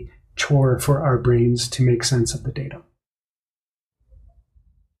a chore for our brains to make sense of the data.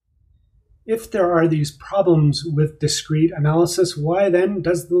 If there are these problems with discrete analysis, why then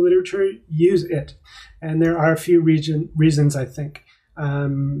does the literature use it? And there are a few reasons, I think.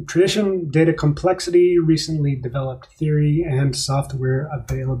 Tradition, data complexity, recently developed theory, and software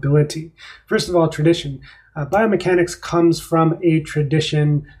availability. First of all, tradition. Biomechanics comes from a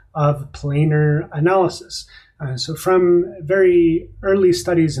tradition of planar analysis. So from very early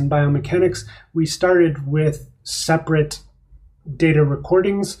studies in biomechanics, we started with separate data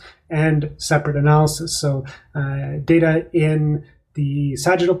recordings and separate analysis. So data in the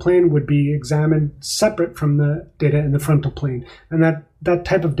sagittal plane would be examined separate from the data in the frontal plane. And that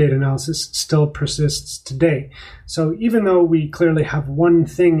type of data analysis still persists today. So even though we clearly have one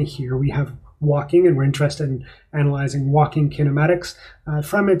thing here, we have walking, and we're interested in analyzing walking kinematics,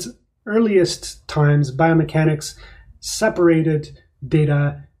 from its earliest times, biomechanics separated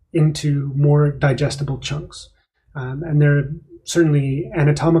data into more digestible chunks. And there are certainly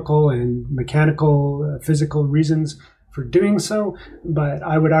anatomical and mechanical, physical reasons for doing so, but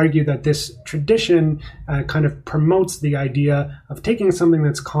I would argue that this tradition kind of promotes the idea of taking something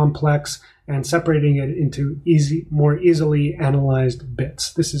that's complex and separating it into more easily analyzed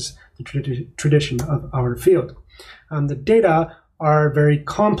bits. This is the tradition of our field. The data are very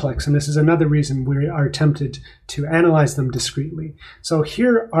complex, and this is another reason we are tempted to analyze them discretely. So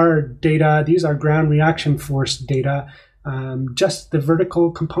here are data. These are ground reaction force data, just the vertical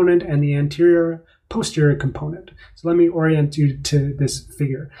component and the posterior component. So let me orient you to this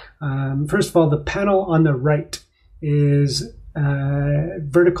figure. First of all, the panel on the right is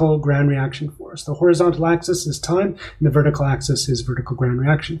vertical ground reaction force. The horizontal axis is time, and the vertical axis is vertical ground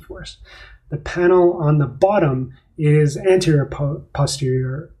reaction force. The panel on the bottom is anterior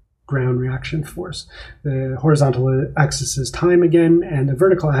posterior ground reaction force. The horizontal axis is time again, and the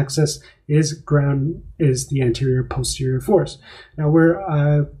vertical axis is the anterior posterior force. Now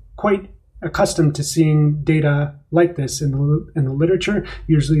we're quite accustomed to seeing data like this in the literature.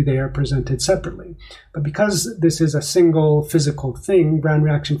 Usually they are presented separately. But because this is a single physical thing, ground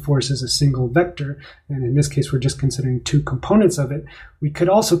reaction force is a single vector, and in this case we're just considering two components of it, we could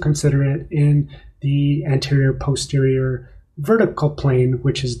also consider it in the anterior posterior vertical plane,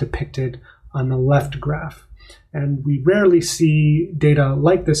 which is depicted on the left graph. And we rarely see data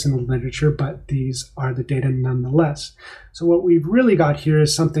like this in the literature, but these are the data nonetheless. So what we've really got here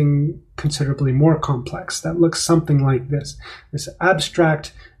is something considerably more complex that looks something like this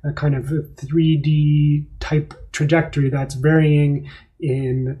abstract kind of 3D type trajectory that's varying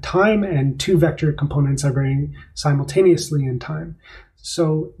in time, and two vector components are varying simultaneously in time.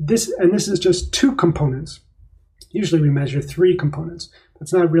 So this is just two components. Usually we measure three components.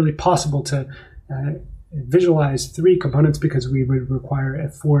 It's not really possible to visualize three components because we would require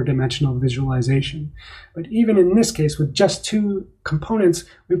a four-dimensional visualization. But even in this case, with just two components,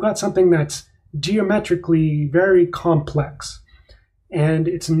 we've got something that's geometrically very complex. And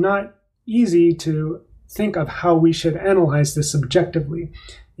it's not easy to think of how we should analyze this subjectively.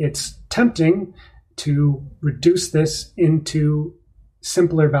 It's tempting to reduce this into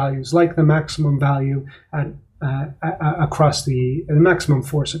simpler values, like the maximum value across the maximum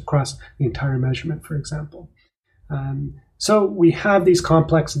force across the entire measurement, for example. So we have these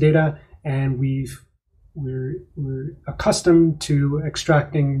complex data, and we're accustomed to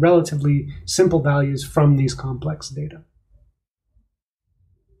extracting relatively simple values from these complex data.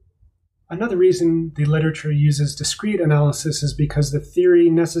 Another reason the literature uses discrete analysis is because the theory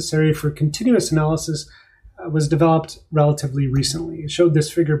necessary for continuous analysis was developed relatively recently. I showed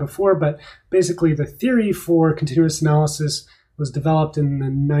this figure before, but basically the theory for continuous analysis was developed in the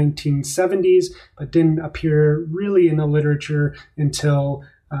 1970s, but didn't appear really in the literature until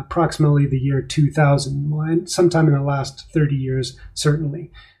approximately the year 2000, and sometime in the last 30 years,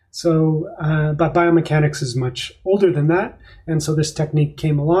 certainly. So, but biomechanics is much older than that, and so this technique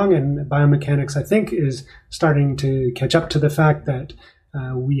came along, and biomechanics, I think, is starting to catch up to the fact that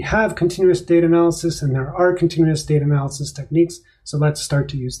we have continuous data analysis, and there are continuous data analysis techniques, so let's start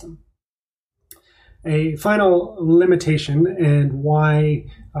to use them. A final limitation, and why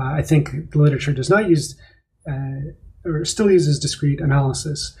I think the literature does not use or still uses discrete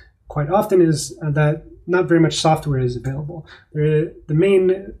analysis quite often, is that not very much software is available. The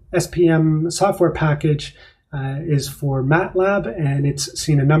main SPM software package is for MATLAB, and it's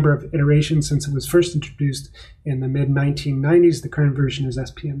seen a number of iterations since it was first introduced in the mid-1990s. The current version is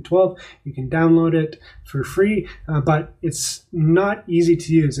SPM12. You can download it for free, but it's not easy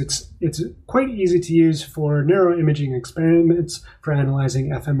to use. It's quite easy to use for neuroimaging experiments, for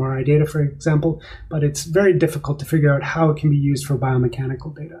analyzing fMRI data, for example, but it's very difficult to figure out how it can be used for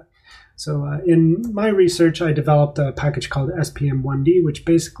biomechanical data. So in my research, I developed a package called SPM1D, which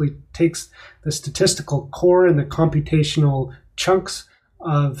basically takes the statistical core and the computational chunks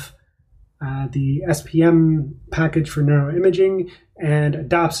of the SPM package for neuroimaging and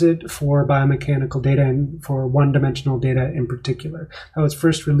adapts it for biomechanical data and for one-dimensional data in particular. That was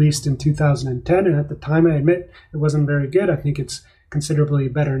first released in 2010, and at the time, I admit, it wasn't very good. I think it's considerably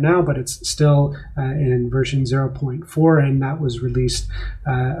better now, but it's still in version 0.4, and that was released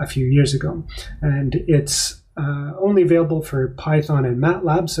a few years ago. And it's only available for Python and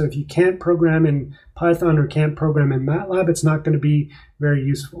MATLAB, so if you can't program in Python or can't program in MATLAB, it's not going to be very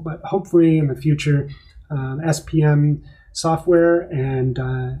useful. But hopefully in the future, SPM software and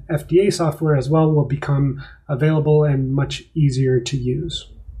FDA software as well will become available and much easier to use.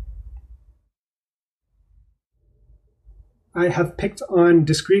 I have picked on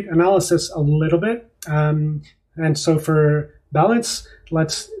discrete analysis a little bit. And so for balance,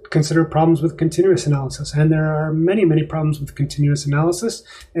 let's consider problems with continuous analysis. And there are many, many problems with continuous analysis.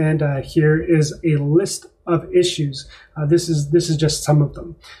 And here is a list of issues. This is just some of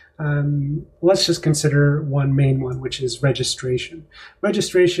them. Let's just consider one main one, which is registration.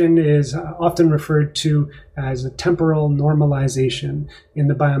 Registration is often referred to as a temporal normalization in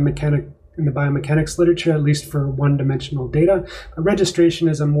the biomechanics literature, at least for one-dimensional data. Registration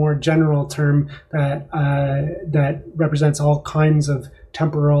is a more general term that represents all kinds of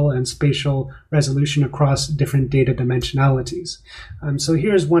temporal and spatial resolution across different data dimensionalities. So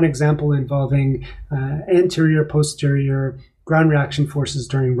here's one example involving anterior-posterior ground reaction forces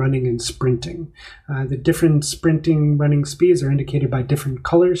during running and sprinting. The different sprinting running speeds are indicated by different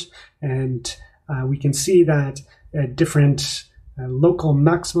colors, and we can see that different local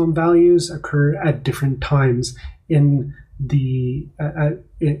maximum values occur at different times in the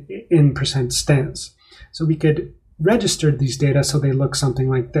in percent stance. So we could register these data so they look something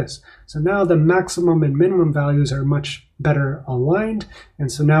like this. So now the maximum and minimum values are much better aligned,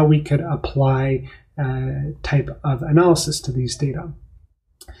 and so now we could apply a type of analysis to these data.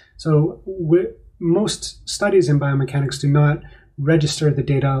 So most studies in biomechanics do not register the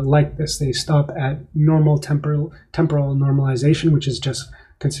data like this. They stop at normal temporal normalization, which is just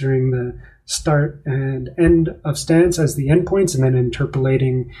considering the start and end of stance as the endpoints, and then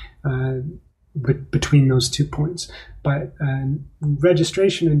interpolating between those 2 points. But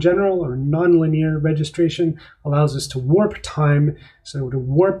registration in general, or nonlinear registration, allows us to warp time, so to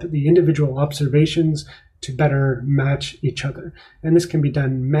warp the individual observations to better match each other. And this can be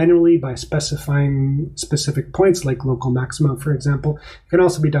done manually by specifying specific points like local maxima, for example. It can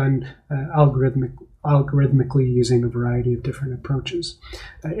also be done algorithmically using a variety of different approaches.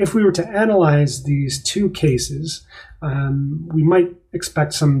 If we were to analyze these two cases, we might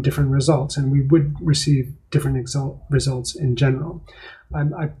expect some different results, and we would receive different results in general.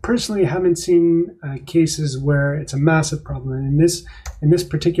 I personally haven't seen cases where it's a massive problem. And in this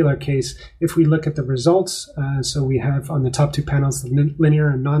particular case, if we look at the results, so we have on the top two panels the linear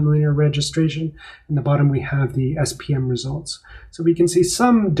and nonlinear registration, and the bottom we have the SPM results. So we can see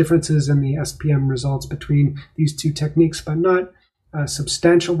some differences in the SPM results between these two techniques, but not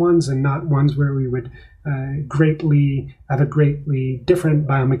substantial ones, and not ones where we would have a greatly different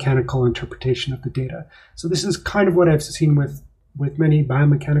biomechanical interpretation of the data. So this is kind of what I've seen with many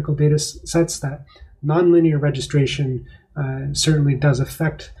biomechanical data sets, that nonlinear registration certainly does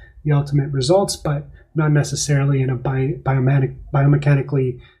affect the ultimate results, but not necessarily in a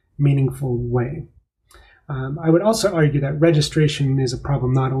biomechanically meaningful way. I would also argue that registration is a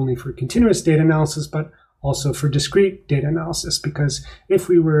problem not only for continuous data analysis, but also for discrete data analysis, because if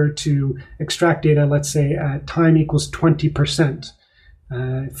we were to extract data, let's say at time equals 20%,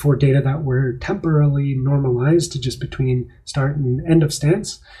 for data that were temporally normalized to just between start and end of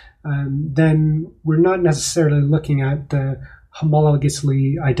stance, then we're not necessarily looking at the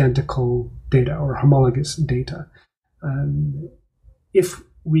homologously identical data or homologous data. If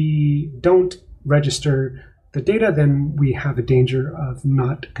we don't register the data, then we have a danger of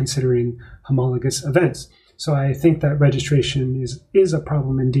not considering homologous events. So I think that registration is a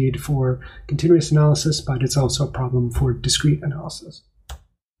problem indeed for continuous analysis, but it's also a problem for discrete analysis.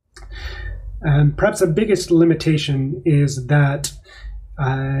 Perhaps the biggest limitation is that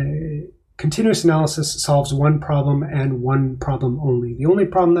continuous analysis solves one problem and one problem only. The only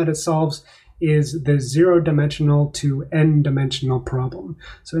problem that it solves is the zero-dimensional to n-dimensional problem.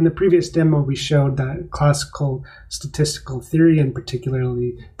 So in the previous demo, we showed that classical statistical theory, and particular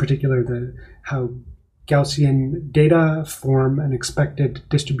how Gaussian data form an expected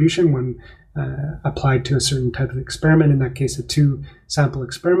distribution when applied to a certain type of experiment, in that case a two-sample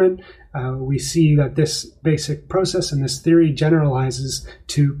experiment. We see that this basic process and this theory generalizes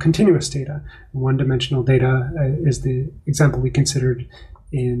to continuous data. One-dimensional data is the example we considered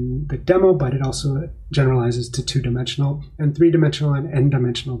in the demo, but it also generalizes to two-dimensional and three-dimensional and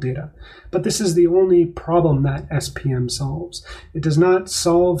n-dimensional data. But this is the only problem that SPM solves. It does not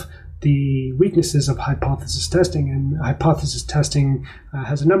solve the weaknesses of hypothesis testing, and hypothesis testing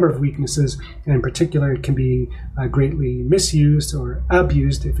has a number of weaknesses, and in particular it can be greatly misused or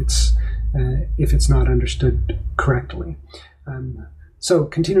abused if it's not understood correctly. So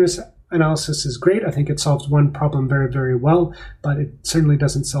continuous analysis is great. I think it solves one problem very, very well, but it certainly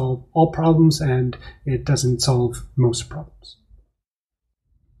doesn't solve all problems, and it doesn't solve most problems.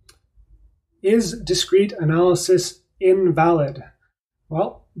 Is discrete analysis invalid?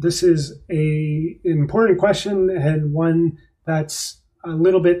 Well, this is an important question, and one that's a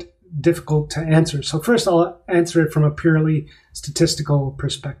little bit difficult to answer. So first I'll answer it from a purely statistical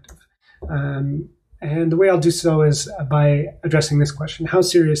perspective. And the way I'll do so is by addressing this question: how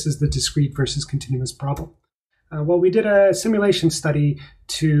serious is the discrete versus continuous problem? Well, we did a simulation study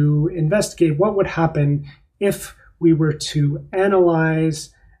to investigate what would happen if we were to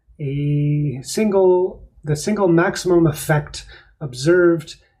analyze the single maximum effect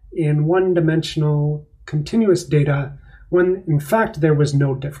observed in one-dimensional continuous data when in fact there was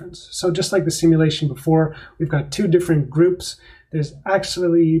no difference. So just like the simulation before, we've got two different groups. There's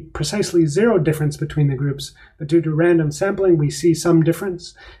actually precisely zero difference between the groups, but due to random sampling, we see some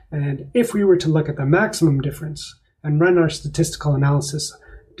difference. And if we were to look at the maximum difference and run our statistical analysis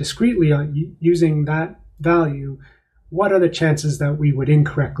discretely using that value, what are the chances that we would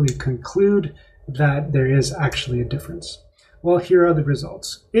incorrectly conclude that there is actually a difference? Well, here are the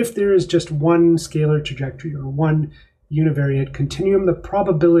results. If there is just one scalar trajectory or one univariate continuum, the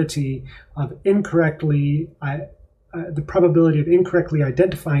probability of incorrectly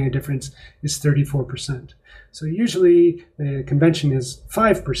identifying a difference is 34%. So usually the convention is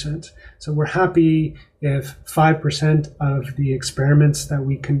 5%. So we're happy if 5% of the experiments that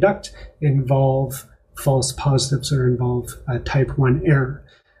we conduct involve false positives or involve a type 1 error.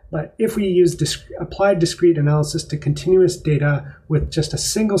 But if we use applied discrete analysis to continuous data with just a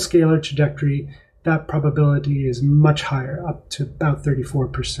single scalar trajectory, that probability is much higher, up to about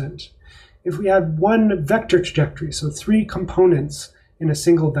 34%. If we had one vector trajectory, so 3 components in a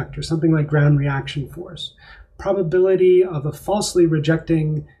single vector, something like ground reaction force, probability of a falsely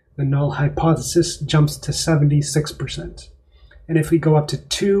rejecting the null hypothesis jumps to 76%. And if we go up to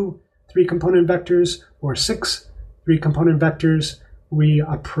 2 3-component vectors or 6 3-component vectors, we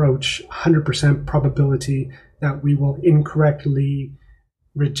approach 100% probability that we will incorrectly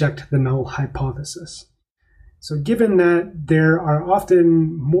reject the null hypothesis. So given that there are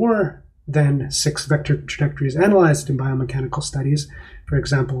often more than 6 vector trajectories analyzed in biomechanical studies, for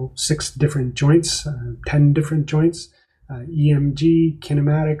example, 6 different joints, 10 different joints, EMG,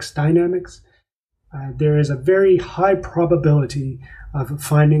 kinematics, dynamics, there is a very high probability of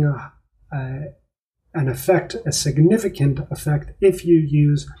finding an effect, a significant effect, if you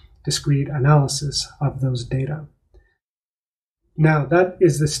use discrete analysis of those data. Now, that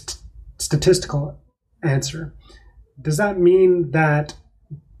is the statistical answer. Does that mean that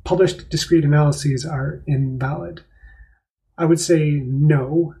published discrete analyses are invalid? I would say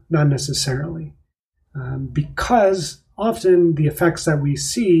no, not necessarily, because often the effects that we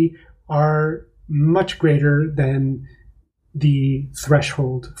see are much greater than the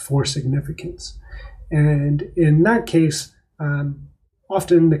threshold for significance. And in that case,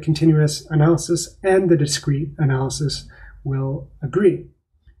 often the continuous analysis and the discrete analysis will agree.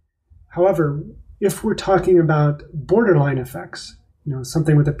 However, if we're talking about borderline effects,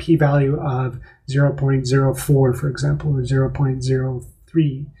 something with a p-value of 0.04, for example, or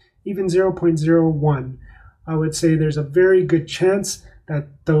 0.03, even 0.01, I would say there's a very good chance that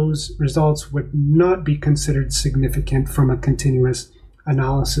those results would not be considered significant from a continuous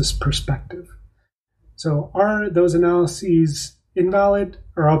analysis perspective. So are those analyses invalid?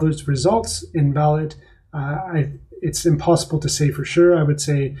 Or are those results invalid? It's impossible to say for sure. I would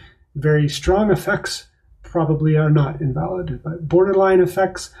say very strong effects probably are not invalid, but borderline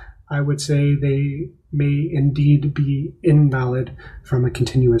effects, I would say they may indeed be invalid from a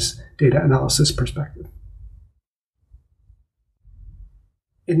continuous data analysis perspective.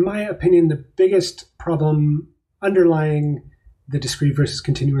 In my opinion, the biggest problem underlying the discrete versus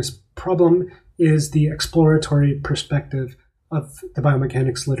continuous problem is the exploratory perspective of the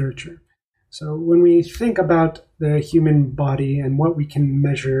biomechanics literature. So when we think about the human body and what we can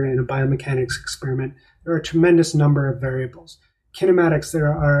measure in a biomechanics experiment, there are a tremendous number of variables. Kinematics,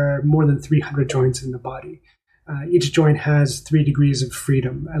 there are more than 300 joints in the body. Each joint has 3 degrees of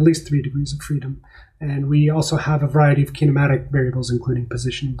freedom, at least 3 degrees of freedom. And we also have a variety of kinematic variables, including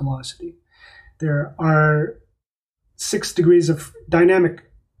position and velocity. There are 6 degrees of dynamic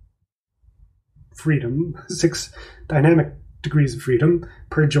freedom, 6 dynamic degrees of freedom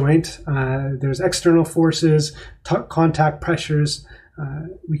per joint. There's external forces, contact pressures.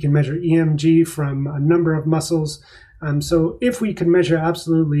 We can measure EMG from a number of muscles. So if we could measure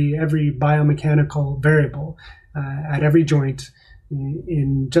absolutely every biomechanical variable at every joint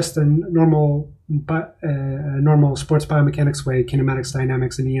in just a normal sports biomechanics way, kinematics,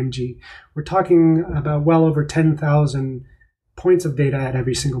 dynamics, and EMG, we're talking about well over 10,000 points of data at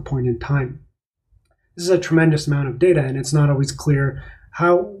every single point in time. This is a tremendous amount of data, and it's not always clear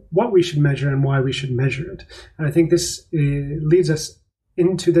what we should measure and why we should measure it. And I think this leads us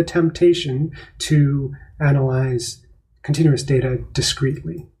into the temptation to analyze continuous data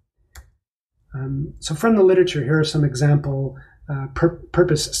discretely. So from the literature, here are some example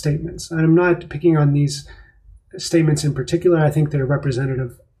purpose statements. And I'm not picking on these statements in particular. I think they're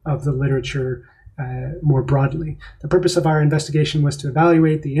representative of the literature more broadly. The purpose of our investigation was to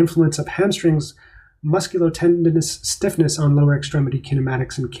evaluate the influence of hamstrings musculotendinous stiffness on lower extremity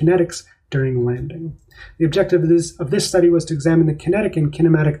kinematics and kinetics during landing. The objective of this study was to examine the kinetic and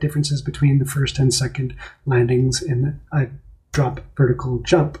kinematic differences between the first and second landings in a drop vertical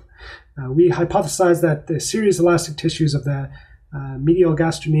jump. We hypothesized that the series elastic tissues of the medial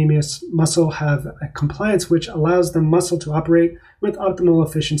gastrocnemius muscle have a compliance which allows the muscle to operate with optimal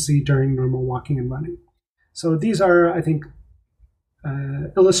efficiency during normal walking and running. So these are, I think,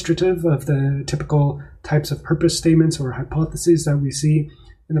 illustrative of the typical types of purpose statements or hypotheses that we see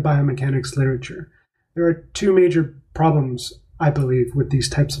in the biomechanics literature. There are 2 major problems, I believe, with these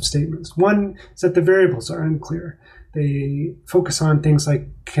types of statements. One is that the variables are unclear. They focus on things like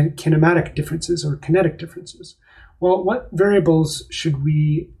kinematic differences or kinetic differences. Well, what variables should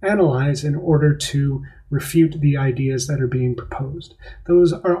we analyze in order to refute the ideas that are being proposed?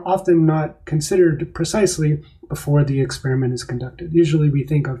 Those are often not considered precisely before the experiment is conducted. Usually we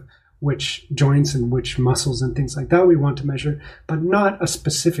think of which joints and which muscles and things like that we want to measure, but not a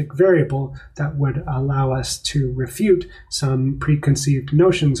specific variable that would allow us to refute some preconceived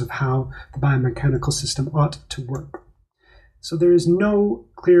notions of how the biomechanical system ought to work. So there is no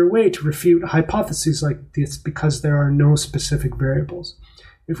clear way to refute hypotheses like this because there are no specific variables.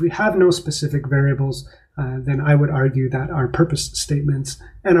 If we have no specific variables, then I would argue that our purpose statements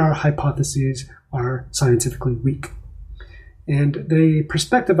and our hypotheses are scientifically weak. And the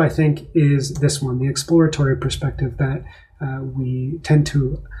perspective, I think, is this one. The exploratory perspective that we tend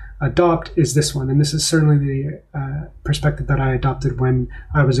to adopt is this one. And this is certainly the perspective that I adopted when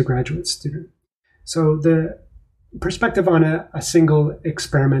I was a graduate student. So the perspective on a single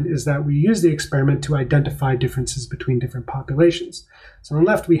experiment is that we use the experiment to identify differences between different populations. So on the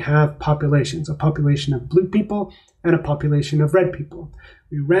left, we have populations, a population of blue people and a population of red people.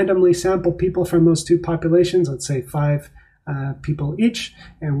 We randomly sample people from those 2 populations, let's say 5 people each,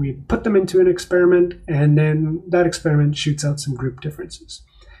 and we put them into an experiment, and then that experiment shoots out some group differences.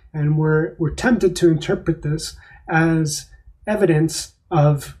 And we're tempted to interpret this as evidence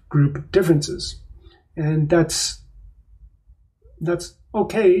of group differences. And that's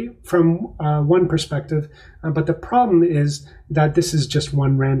okay from one perspective, but the problem is that this is just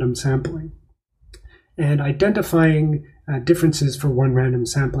one random sampling. And identifying differences for one random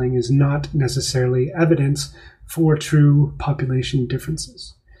sampling is not necessarily evidence for true population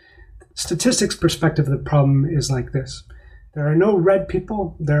differences. Statistics perspective of the problem is like this. There are no red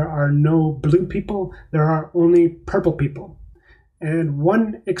people, there are no blue people, there are only purple people. And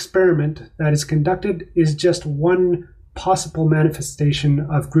one experiment that is conducted is just one possible manifestation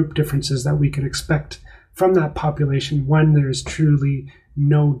of group differences that we could expect from that population when there's truly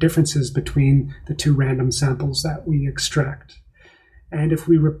no differences between the 2 random samples that we extract. And if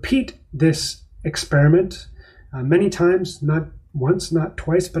we repeat this experiment many times, not once, not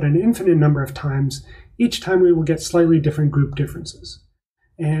twice, but an infinite number of times, each time we will get slightly different group differences.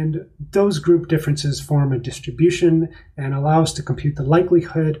 And those group differences form a distribution and allow us to compute the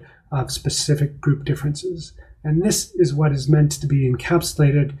likelihood of specific group differences. And this is what is meant to be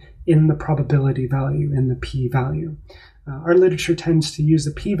encapsulated in the probability value, in the p-value. Our literature tends to use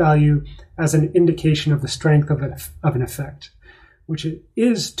the p-value as an indication of the strength of an effect, which it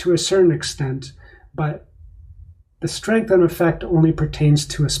is to a certain extent, but the strength and effect only pertains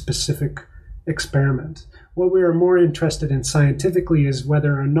to a specific experiment. What we are more interested in scientifically is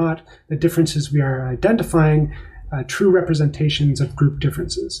whether or not the differences we are identifying true representations of group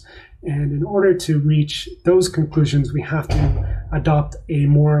differences. And in order to reach those conclusions, we have to adopt a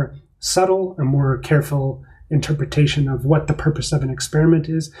more subtle, a more careful interpretation of what the purpose of an experiment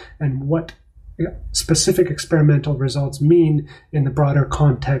is and what specific experimental results mean in the broader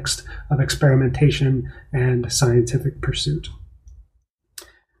context of experimentation and scientific pursuit.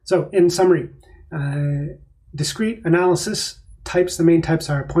 So, in summary, discrete analysis types, the main types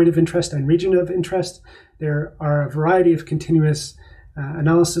are point of interest and region of interest. There are a variety of continuous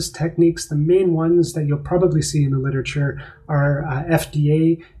analysis techniques. The main ones that you'll probably see in the literature are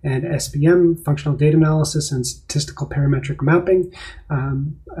FDA and SPM, functional data analysis and statistical parametric mapping.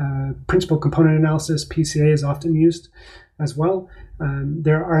 Principal component analysis, PCA, is often used as well.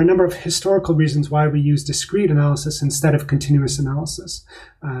 There are a number of historical reasons why we use discrete analysis instead of continuous analysis.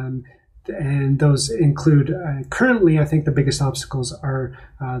 And those include, currently, I think the biggest obstacles are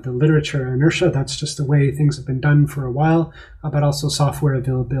the literature inertia. That's just the way things have been done for a while, but also software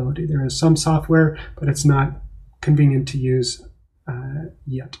availability. There is some software, but it's not convenient to use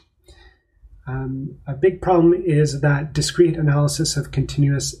yet. A big problem is that discrete analysis of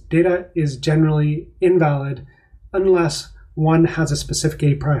continuous data is generally invalid unless one has a specific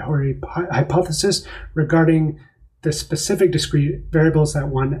a priori hypothesis regarding the specific discrete variables that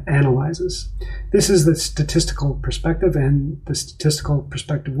one analyzes. This is the statistical perspective, and the statistical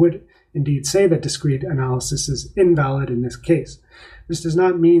perspective would indeed say that discrete analysis is invalid in this case. This does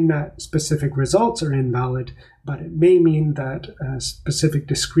not mean that specific results are invalid, but it may mean that specific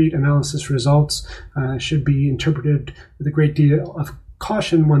discrete analysis results should be interpreted with a great deal of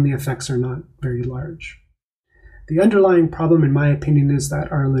caution when the effects are not very large. The underlying problem, in my opinion, is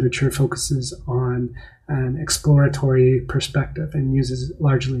that our literature focuses on an exploratory perspective and uses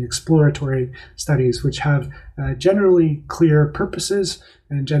largely exploratory studies, which have generally clear purposes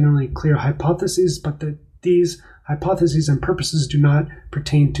and generally clear hypotheses, but these hypotheses and purposes do not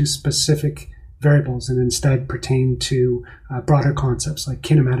pertain to specific variables and instead pertain to broader concepts like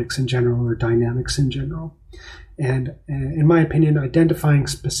kinematics in general or dynamics in general. And in my opinion, identifying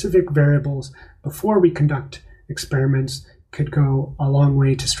specific variables before we conduct experiments could go a long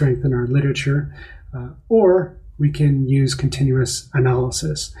way to strengthen our literature, or we can use continuous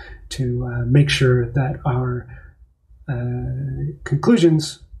analysis to make sure that our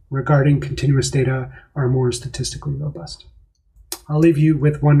conclusions regarding continuous data are more statistically robust. I'll leave you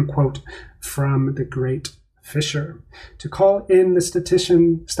with one quote from the great Fisher. To call in the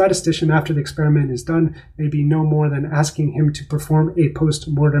statistician after the experiment is done may be no more than asking him to perform a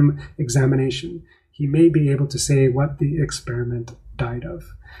post-mortem examination. He may be able to say what the experiment died of.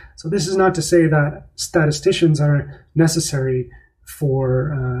 So this is not to say that statisticians are necessary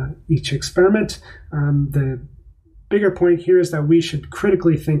for each experiment. The bigger point here is that we should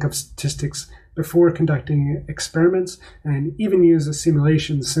critically think of statistics before conducting experiments and even use a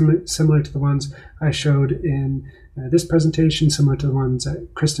simulation similar to the ones I showed in this presentation, similar to the ones that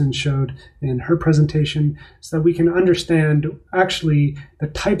Kristen showed in her presentation, so that we can understand actually the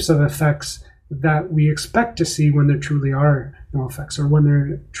types of effects that we expect to see when there truly are no effects or when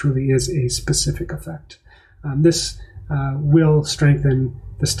there truly is a specific effect. This will strengthen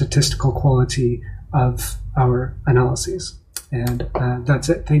the statistical quality of our analyses. And that's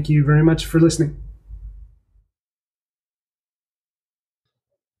it. Thank you very much for listening.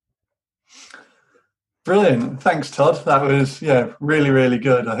 Brilliant. Thanks, Todd. That was, really, really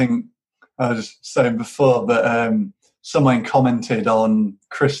good. I think I was saying before that someone commented on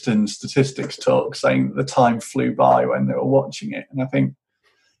Kristen's statistics talk saying that the time flew by when they were watching it. And I think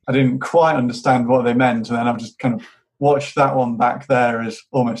I didn't quite understand what they meant. And then I've just kind of watched that one back there as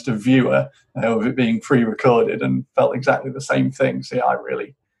almost a viewer of it being pre-recorded and felt exactly the same thing. So yeah, I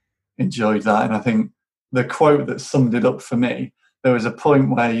really enjoyed that. And I think the quote that summed it up for me, there was a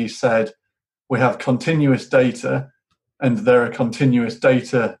point where you said, we have continuous data and there are continuous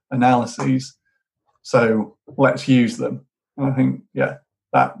data analyses. So let's use them. And I think,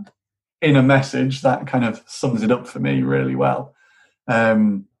 that in a message, that kind of sums it up for me really well.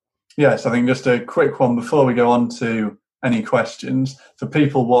 So I think just a quick one before we go on to any questions. For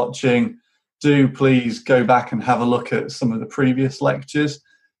people watching, do please go back and have a look at some of the previous lectures.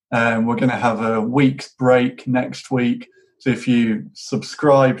 We're going to have a week's break next week. So if you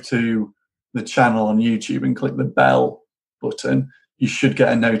subscribe to the channel on YouTube and click the bell button, you should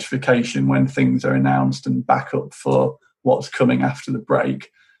get a notification when things are announced and back up for what's coming after the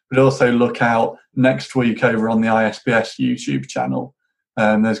break. But also look out next week over on the ISBS YouTube channel.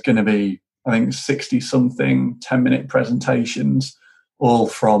 There's going to be I think, 60-something 10-minute presentations, all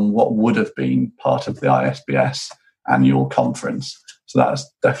from what would have been part of the ISBS annual conference. So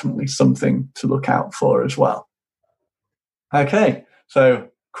that's definitely something to look out for as well. Okay, so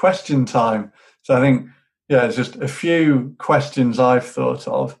question time. So I think, there's just a few questions I've thought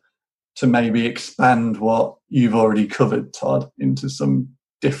of to maybe expand what you've already covered, Todd, into some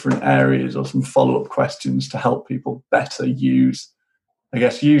different areas or some follow-up questions to help people better use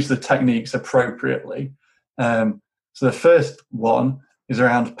the techniques appropriately. So the first one is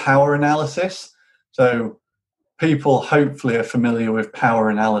around power analysis. So people hopefully are familiar with power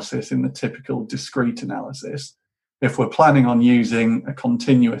analysis in the typical discrete analysis. If we're planning on using a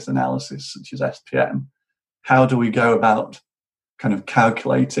continuous analysis such as SPM, how do we go about kind of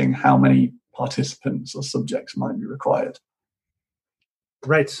calculating how many participants or subjects might be required?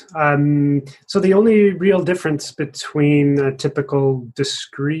 Right. So the only real difference between a typical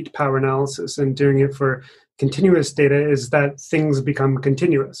discrete power analysis and doing it for continuous data is that things become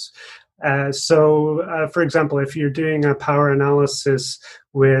continuous. So, for example, if you're doing a power analysis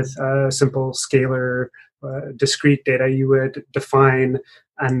with a simple scalar discrete data, you would define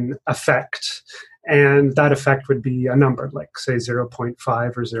an effect. And that effect would be a number, like, say,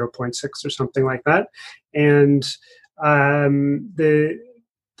 0.5 or 0.6 or something like that. And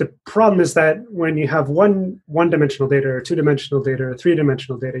the problem is that when you have one-dimensional data or two-dimensional data or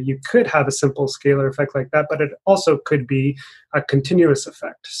three-dimensional data, you could have a simple scalar effect like that, but it also could be a continuous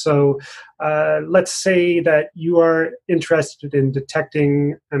effect. So let's say that you are interested in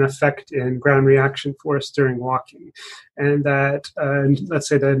detecting an effect in ground reaction force during walking, and that, let's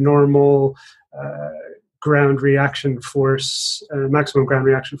say, the normal ground reaction force, maximum ground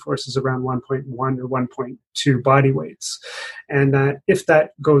reaction force is around 1.1 or 1.2 body weights. And that if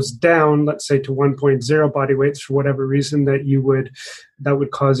that goes down, let's say to 1.0 body weights for whatever reason, that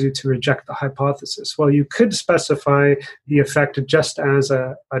would cause you to reject the hypothesis. Well, you could specify the effect just as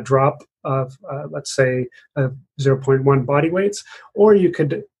a drop of, let's say, 0.1 body weights, or you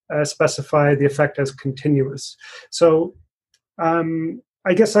could specify the effect as continuous. So,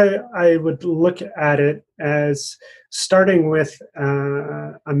 I guess I would look at it as starting with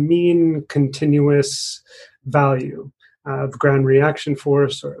a mean continuous value of ground reaction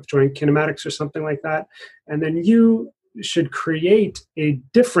force or of joint kinematics or something like that. And then you should create a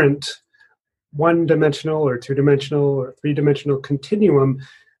different one-dimensional or two-dimensional or three-dimensional continuum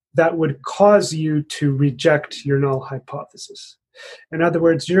that would cause you to reject your null hypothesis. In other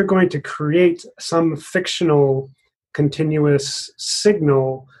words, you're going to create some fictional continuous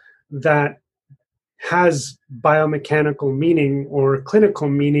signal that has biomechanical meaning or clinical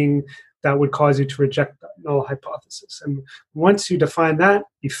meaning that would cause you to reject the null hypothesis. And once you define that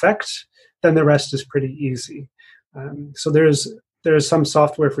effect, then the rest is pretty easy. So there's some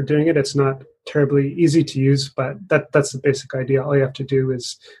software for doing it. It's not terribly easy to use, but that's the basic idea. All you have to do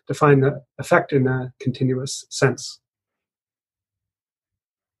is define the effect in a continuous sense.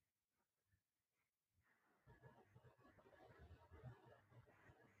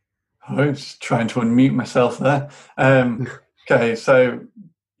 I was trying to unmute myself there. Okay, so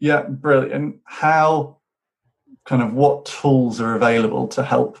brilliant. What tools are available to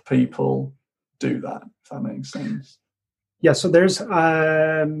help people do that, if that makes sense? Yeah, so there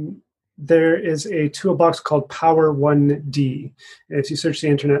is a toolbox called Power1D. If you search the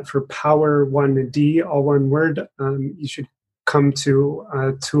internet for Power1D, all one word, you should come to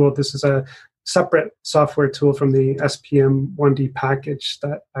a tool. This is a separate software tool from the SPM 1D package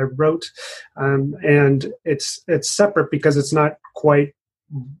that I wrote, and it's separate because it's not quite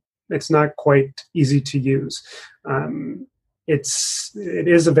easy to use. It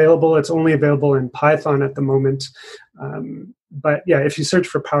is available. It's only available in Python at the moment, but yeah, if you search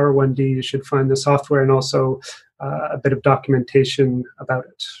for Power1D, you should find the software and also a bit of documentation about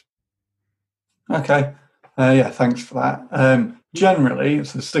it. Okay. Thanks for that. Generally,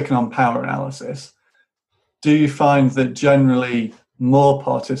 so sticking on power analysis, do you find that generally more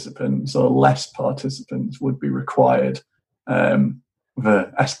participants or less participants would be required with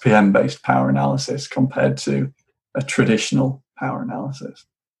a SPM-based power analysis compared to a traditional power analysis?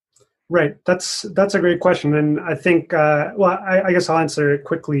 Right. That's a great question. And I think, I guess I'll answer it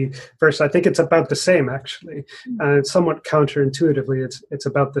quickly first. I think it's about the same, actually. Somewhat counterintuitively, it's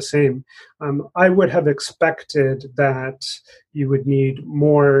about the same. I would have expected that you would need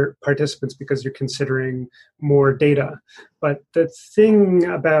more participants because you're considering more data. But the thing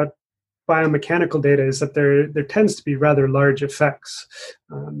about biomechanical data is that there tends to be rather large effects,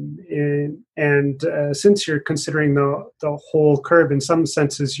 and since you're considering the whole curve, in some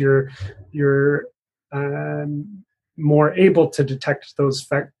senses you're more able to detect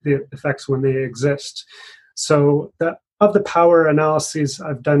the effects when they exist. So of the power analyses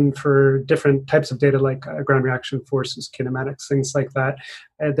I've done for different types of data, like ground reaction forces, kinematics, things like that,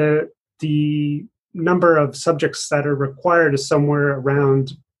 the number of subjects that are required is somewhere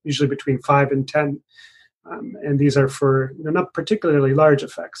around usually between 5 and 10. And these are for not particularly large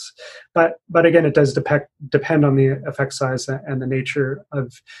effects, but again, it does depend on the effect size and the nature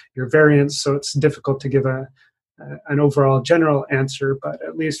of your variance. So it's difficult to give an overall general answer, but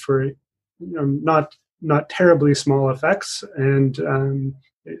at least for not terribly small effects, and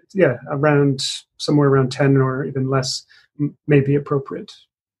somewhere around 10 or even less may be appropriate.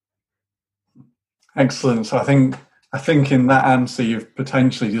 Excellent. So I think in that answer, you've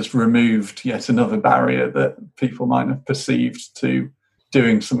potentially just removed yet another barrier that people might have perceived to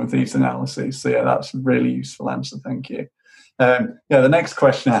doing some of these analyses. So yeah, that's a really useful answer. Thank you. The next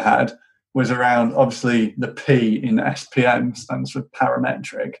question I had was around, obviously, the P in SPM stands for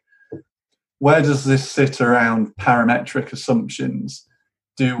parametric. Where does this sit around parametric assumptions?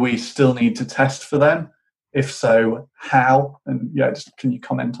 Do we still need to test for them? If so, how? And can you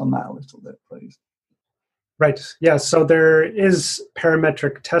comment on that a little bit, please? Right. Yeah. So there is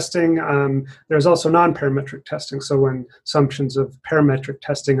parametric testing. There's also non-parametric testing. So when assumptions of parametric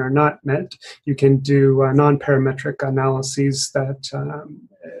testing are not met, you can do non-parametric analyses that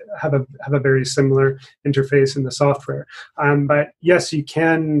have a very similar interface in the software. But yes, you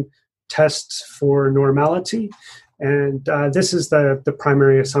can test for normality. And this is the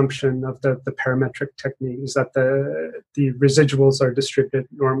primary assumption of the parametric technique, is that the residuals are distributed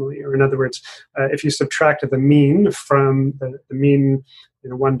normally. Or in other words, if you subtract the mean from the mean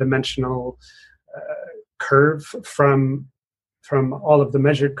one-dimensional curve from all of the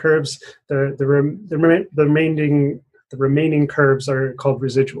measured curves, the remaining curves are called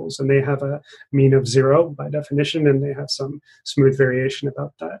residuals, and they have a mean of 0 by definition, and they have some smooth variation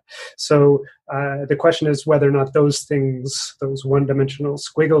about that. So the question is whether or not those things, those one-dimensional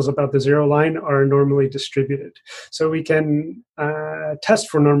squiggles about the 0 line, are normally distributed. So we can test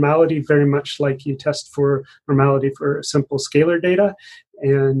for normality very much like you test for normality for simple scalar data,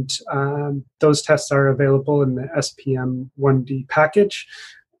 and those tests are available in the SPM 1D package.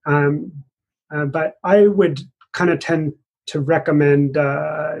 But I would kind of tend to recommend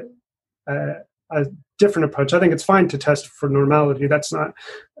a different approach. I think it's fine to test for normality.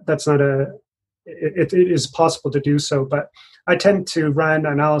 It is possible to do so, but I tend to run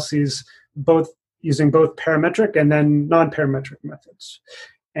analyses using both parametric and then non-parametric methods.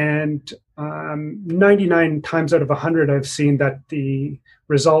 And 99 times out of 100, I've seen that the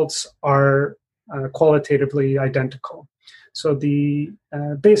results are qualitatively identical. So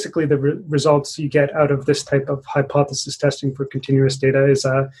basically the results you get out of this type of hypothesis testing for continuous data is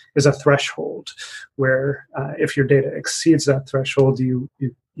a threshold, where if your data exceeds that threshold, you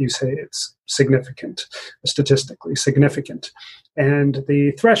say it's significant, statistically significant. And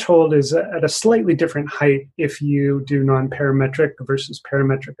the threshold is at a slightly different height if you do non-parametric versus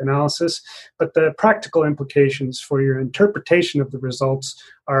parametric analysis, but the practical implications for your interpretation of the results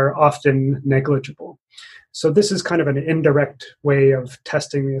are often negligible. So this is kind of an indirect way of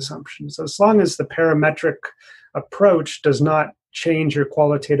testing the assumptions. As long as the parametric approach does not change your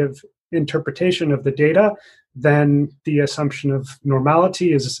qualitative interpretation of the data, then the assumption of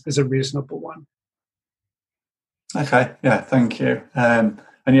normality is a reasonable one. Okay, yeah, thank you. I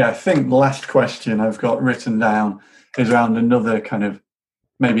think the last question I've got written down is around another kind of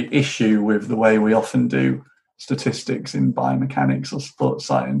maybe issue with the way we often do statistics in biomechanics or sports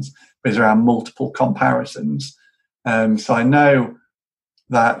science, is around multiple comparisons. So I know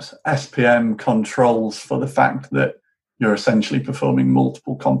that SPM controls for the fact that you're essentially performing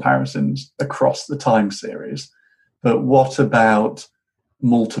multiple comparisons across the time series. But what about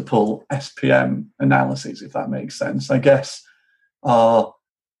multiple SPM analyses, if that makes sense? I guess, like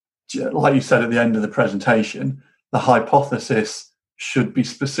you said at the end of the presentation, the hypothesis should be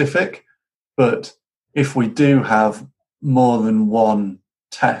specific, but if we do have more than one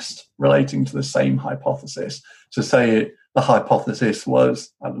test relating to the same hypothesis, so say the hypothesis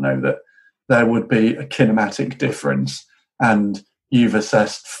was, that there would be a kinematic difference, and you've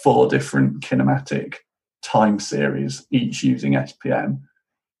assessed 4 different kinematic time series, each using SPM,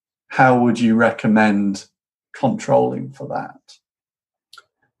 how would you recommend controlling for that?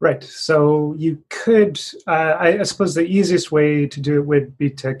 Right. So you could, I suppose the easiest way to do it would be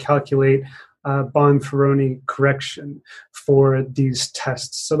to calculate Bonferroni correction for these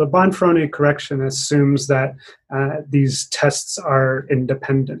tests. So the Bonferroni correction assumes that these tests are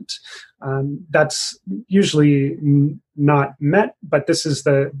independent. That's usually not met, but this is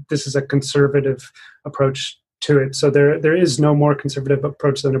a conservative approach to it. So there is no more conservative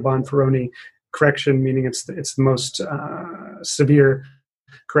approach than a Bonferroni correction, meaning it's the most severe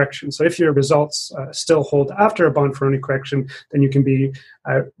correction. So if your results still hold after a Bonferroni correction, then you can be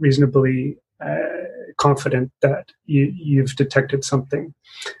reasonably confident that you've detected something.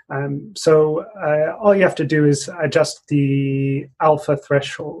 So all you have to do is adjust the alpha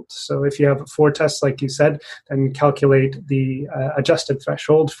threshold. So if you have 4 tests, like you said, then calculate the adjusted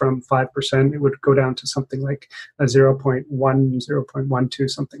threshold from 5%. It would go down to something like a 0.1, 0.12,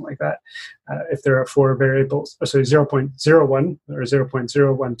 something like that. If there are 4 variables, 0.01 or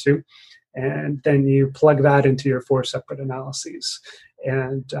 0.012. And then you plug that into your 4 separate analyses.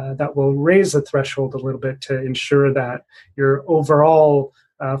 And that will raise the threshold a little bit to ensure that your overall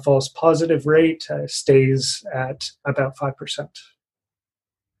false positive rate stays at about 5%.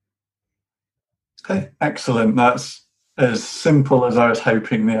 Okay, excellent. That's as simple as I was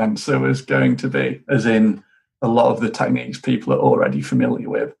hoping the answer was going to be, as in a lot of the techniques people are already familiar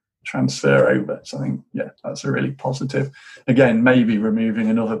with transfer over. So I think, yeah, that's a really positive. Again, maybe removing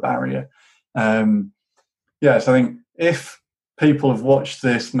another barrier. So I think if people have watched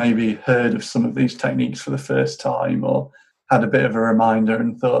this, maybe heard of some of these techniques for the first time, or had a bit of a reminder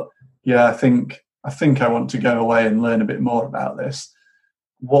and thought, yeah, I think I want to go away and learn a bit more about this,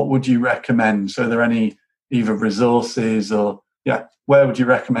 what would you recommend? So are there any either resources or, where would you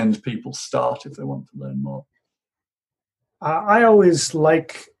recommend people start if they want to learn more? I always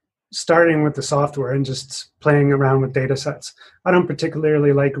like starting with the software and just playing around with data sets. I don't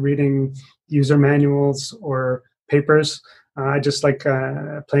particularly like reading user manuals or papers. I just like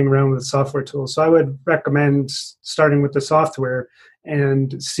playing around with software tools. So I would recommend starting with the software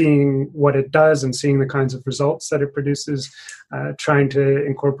and seeing what it does and seeing the kinds of results that it produces, trying to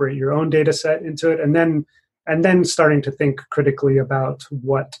incorporate your own data set into it, and then starting to think critically about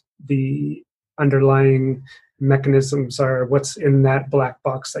what the underlying mechanisms are, what's in that black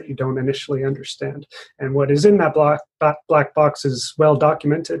box that you don't initially understand. And what is in that black box is well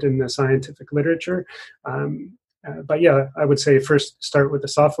documented in the scientific literature. But yeah, I would say first start with the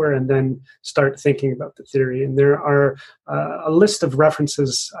software and then start thinking about the theory. And there are a list of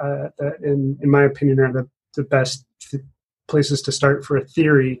references that, in my opinion, are the best places to start for a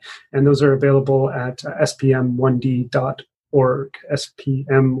theory. And those are available at spm1d.org.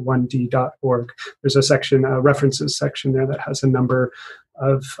 spm1d.org. There's a section, a references section there that has a number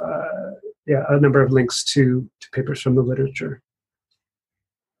of links to papers from the literature.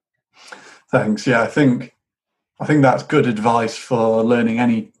 Thanks. Yeah, I think that's good advice for learning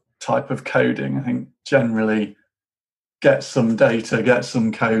any type of coding. I think generally get some data, get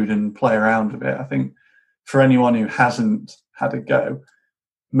some code and play around with it. I think for anyone who hasn't had a go,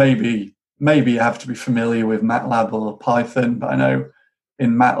 maybe you have to be familiar with MATLAB or Python, but I know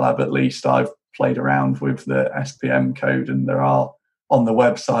in MATLAB at least I've played around with the SPM code, and there are on the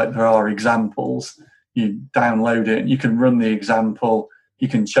website, there are examples. You download it and you can run the example, you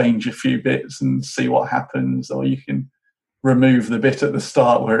can change a few bits and see what happens, or you can remove the bit at the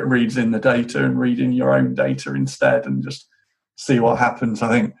start where it reads in the data and read in your own data instead and just see what happens. I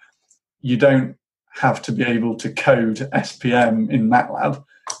think you don't have to be able to code SPM in MATLAB.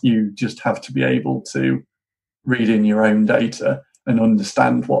 You just have to be able to read in your own data and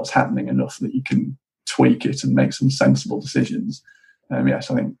understand what's happening enough that you can tweak it and make some sensible decisions.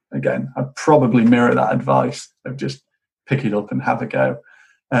 Yes, I think, again, I'd probably mirror that advice of just pick it up and have a go.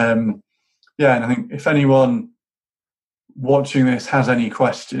 And I think if anyone watching this has any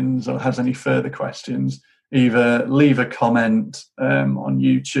questions or has any further questions, either leave a comment on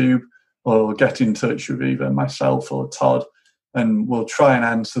YouTube or get in touch with either myself or Todd, and we'll try and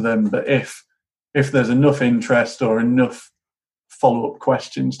answer them. But if there's enough interest or enough follow-up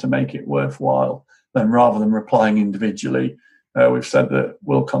questions to make it worthwhile, then rather than replying individually, we've said that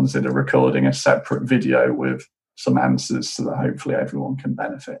we'll consider recording a separate video with some answers so that hopefully everyone can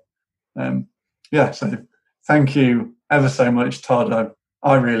benefit. So thank you ever so much, Todd.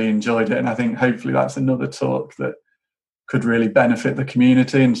 I really enjoyed it, and I think hopefully that's another talk that could really benefit the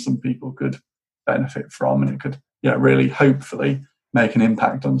community and some people could benefit from, and it could really hopefully make an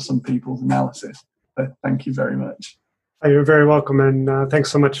impact on some people's analysis. So thank you very much. You're very welcome, and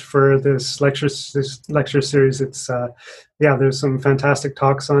thanks so much for this lecture series. It's there's some fantastic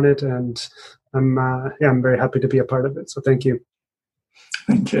talks on it, and I'm very happy to be a part of it. So thank you.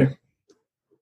 Thank you.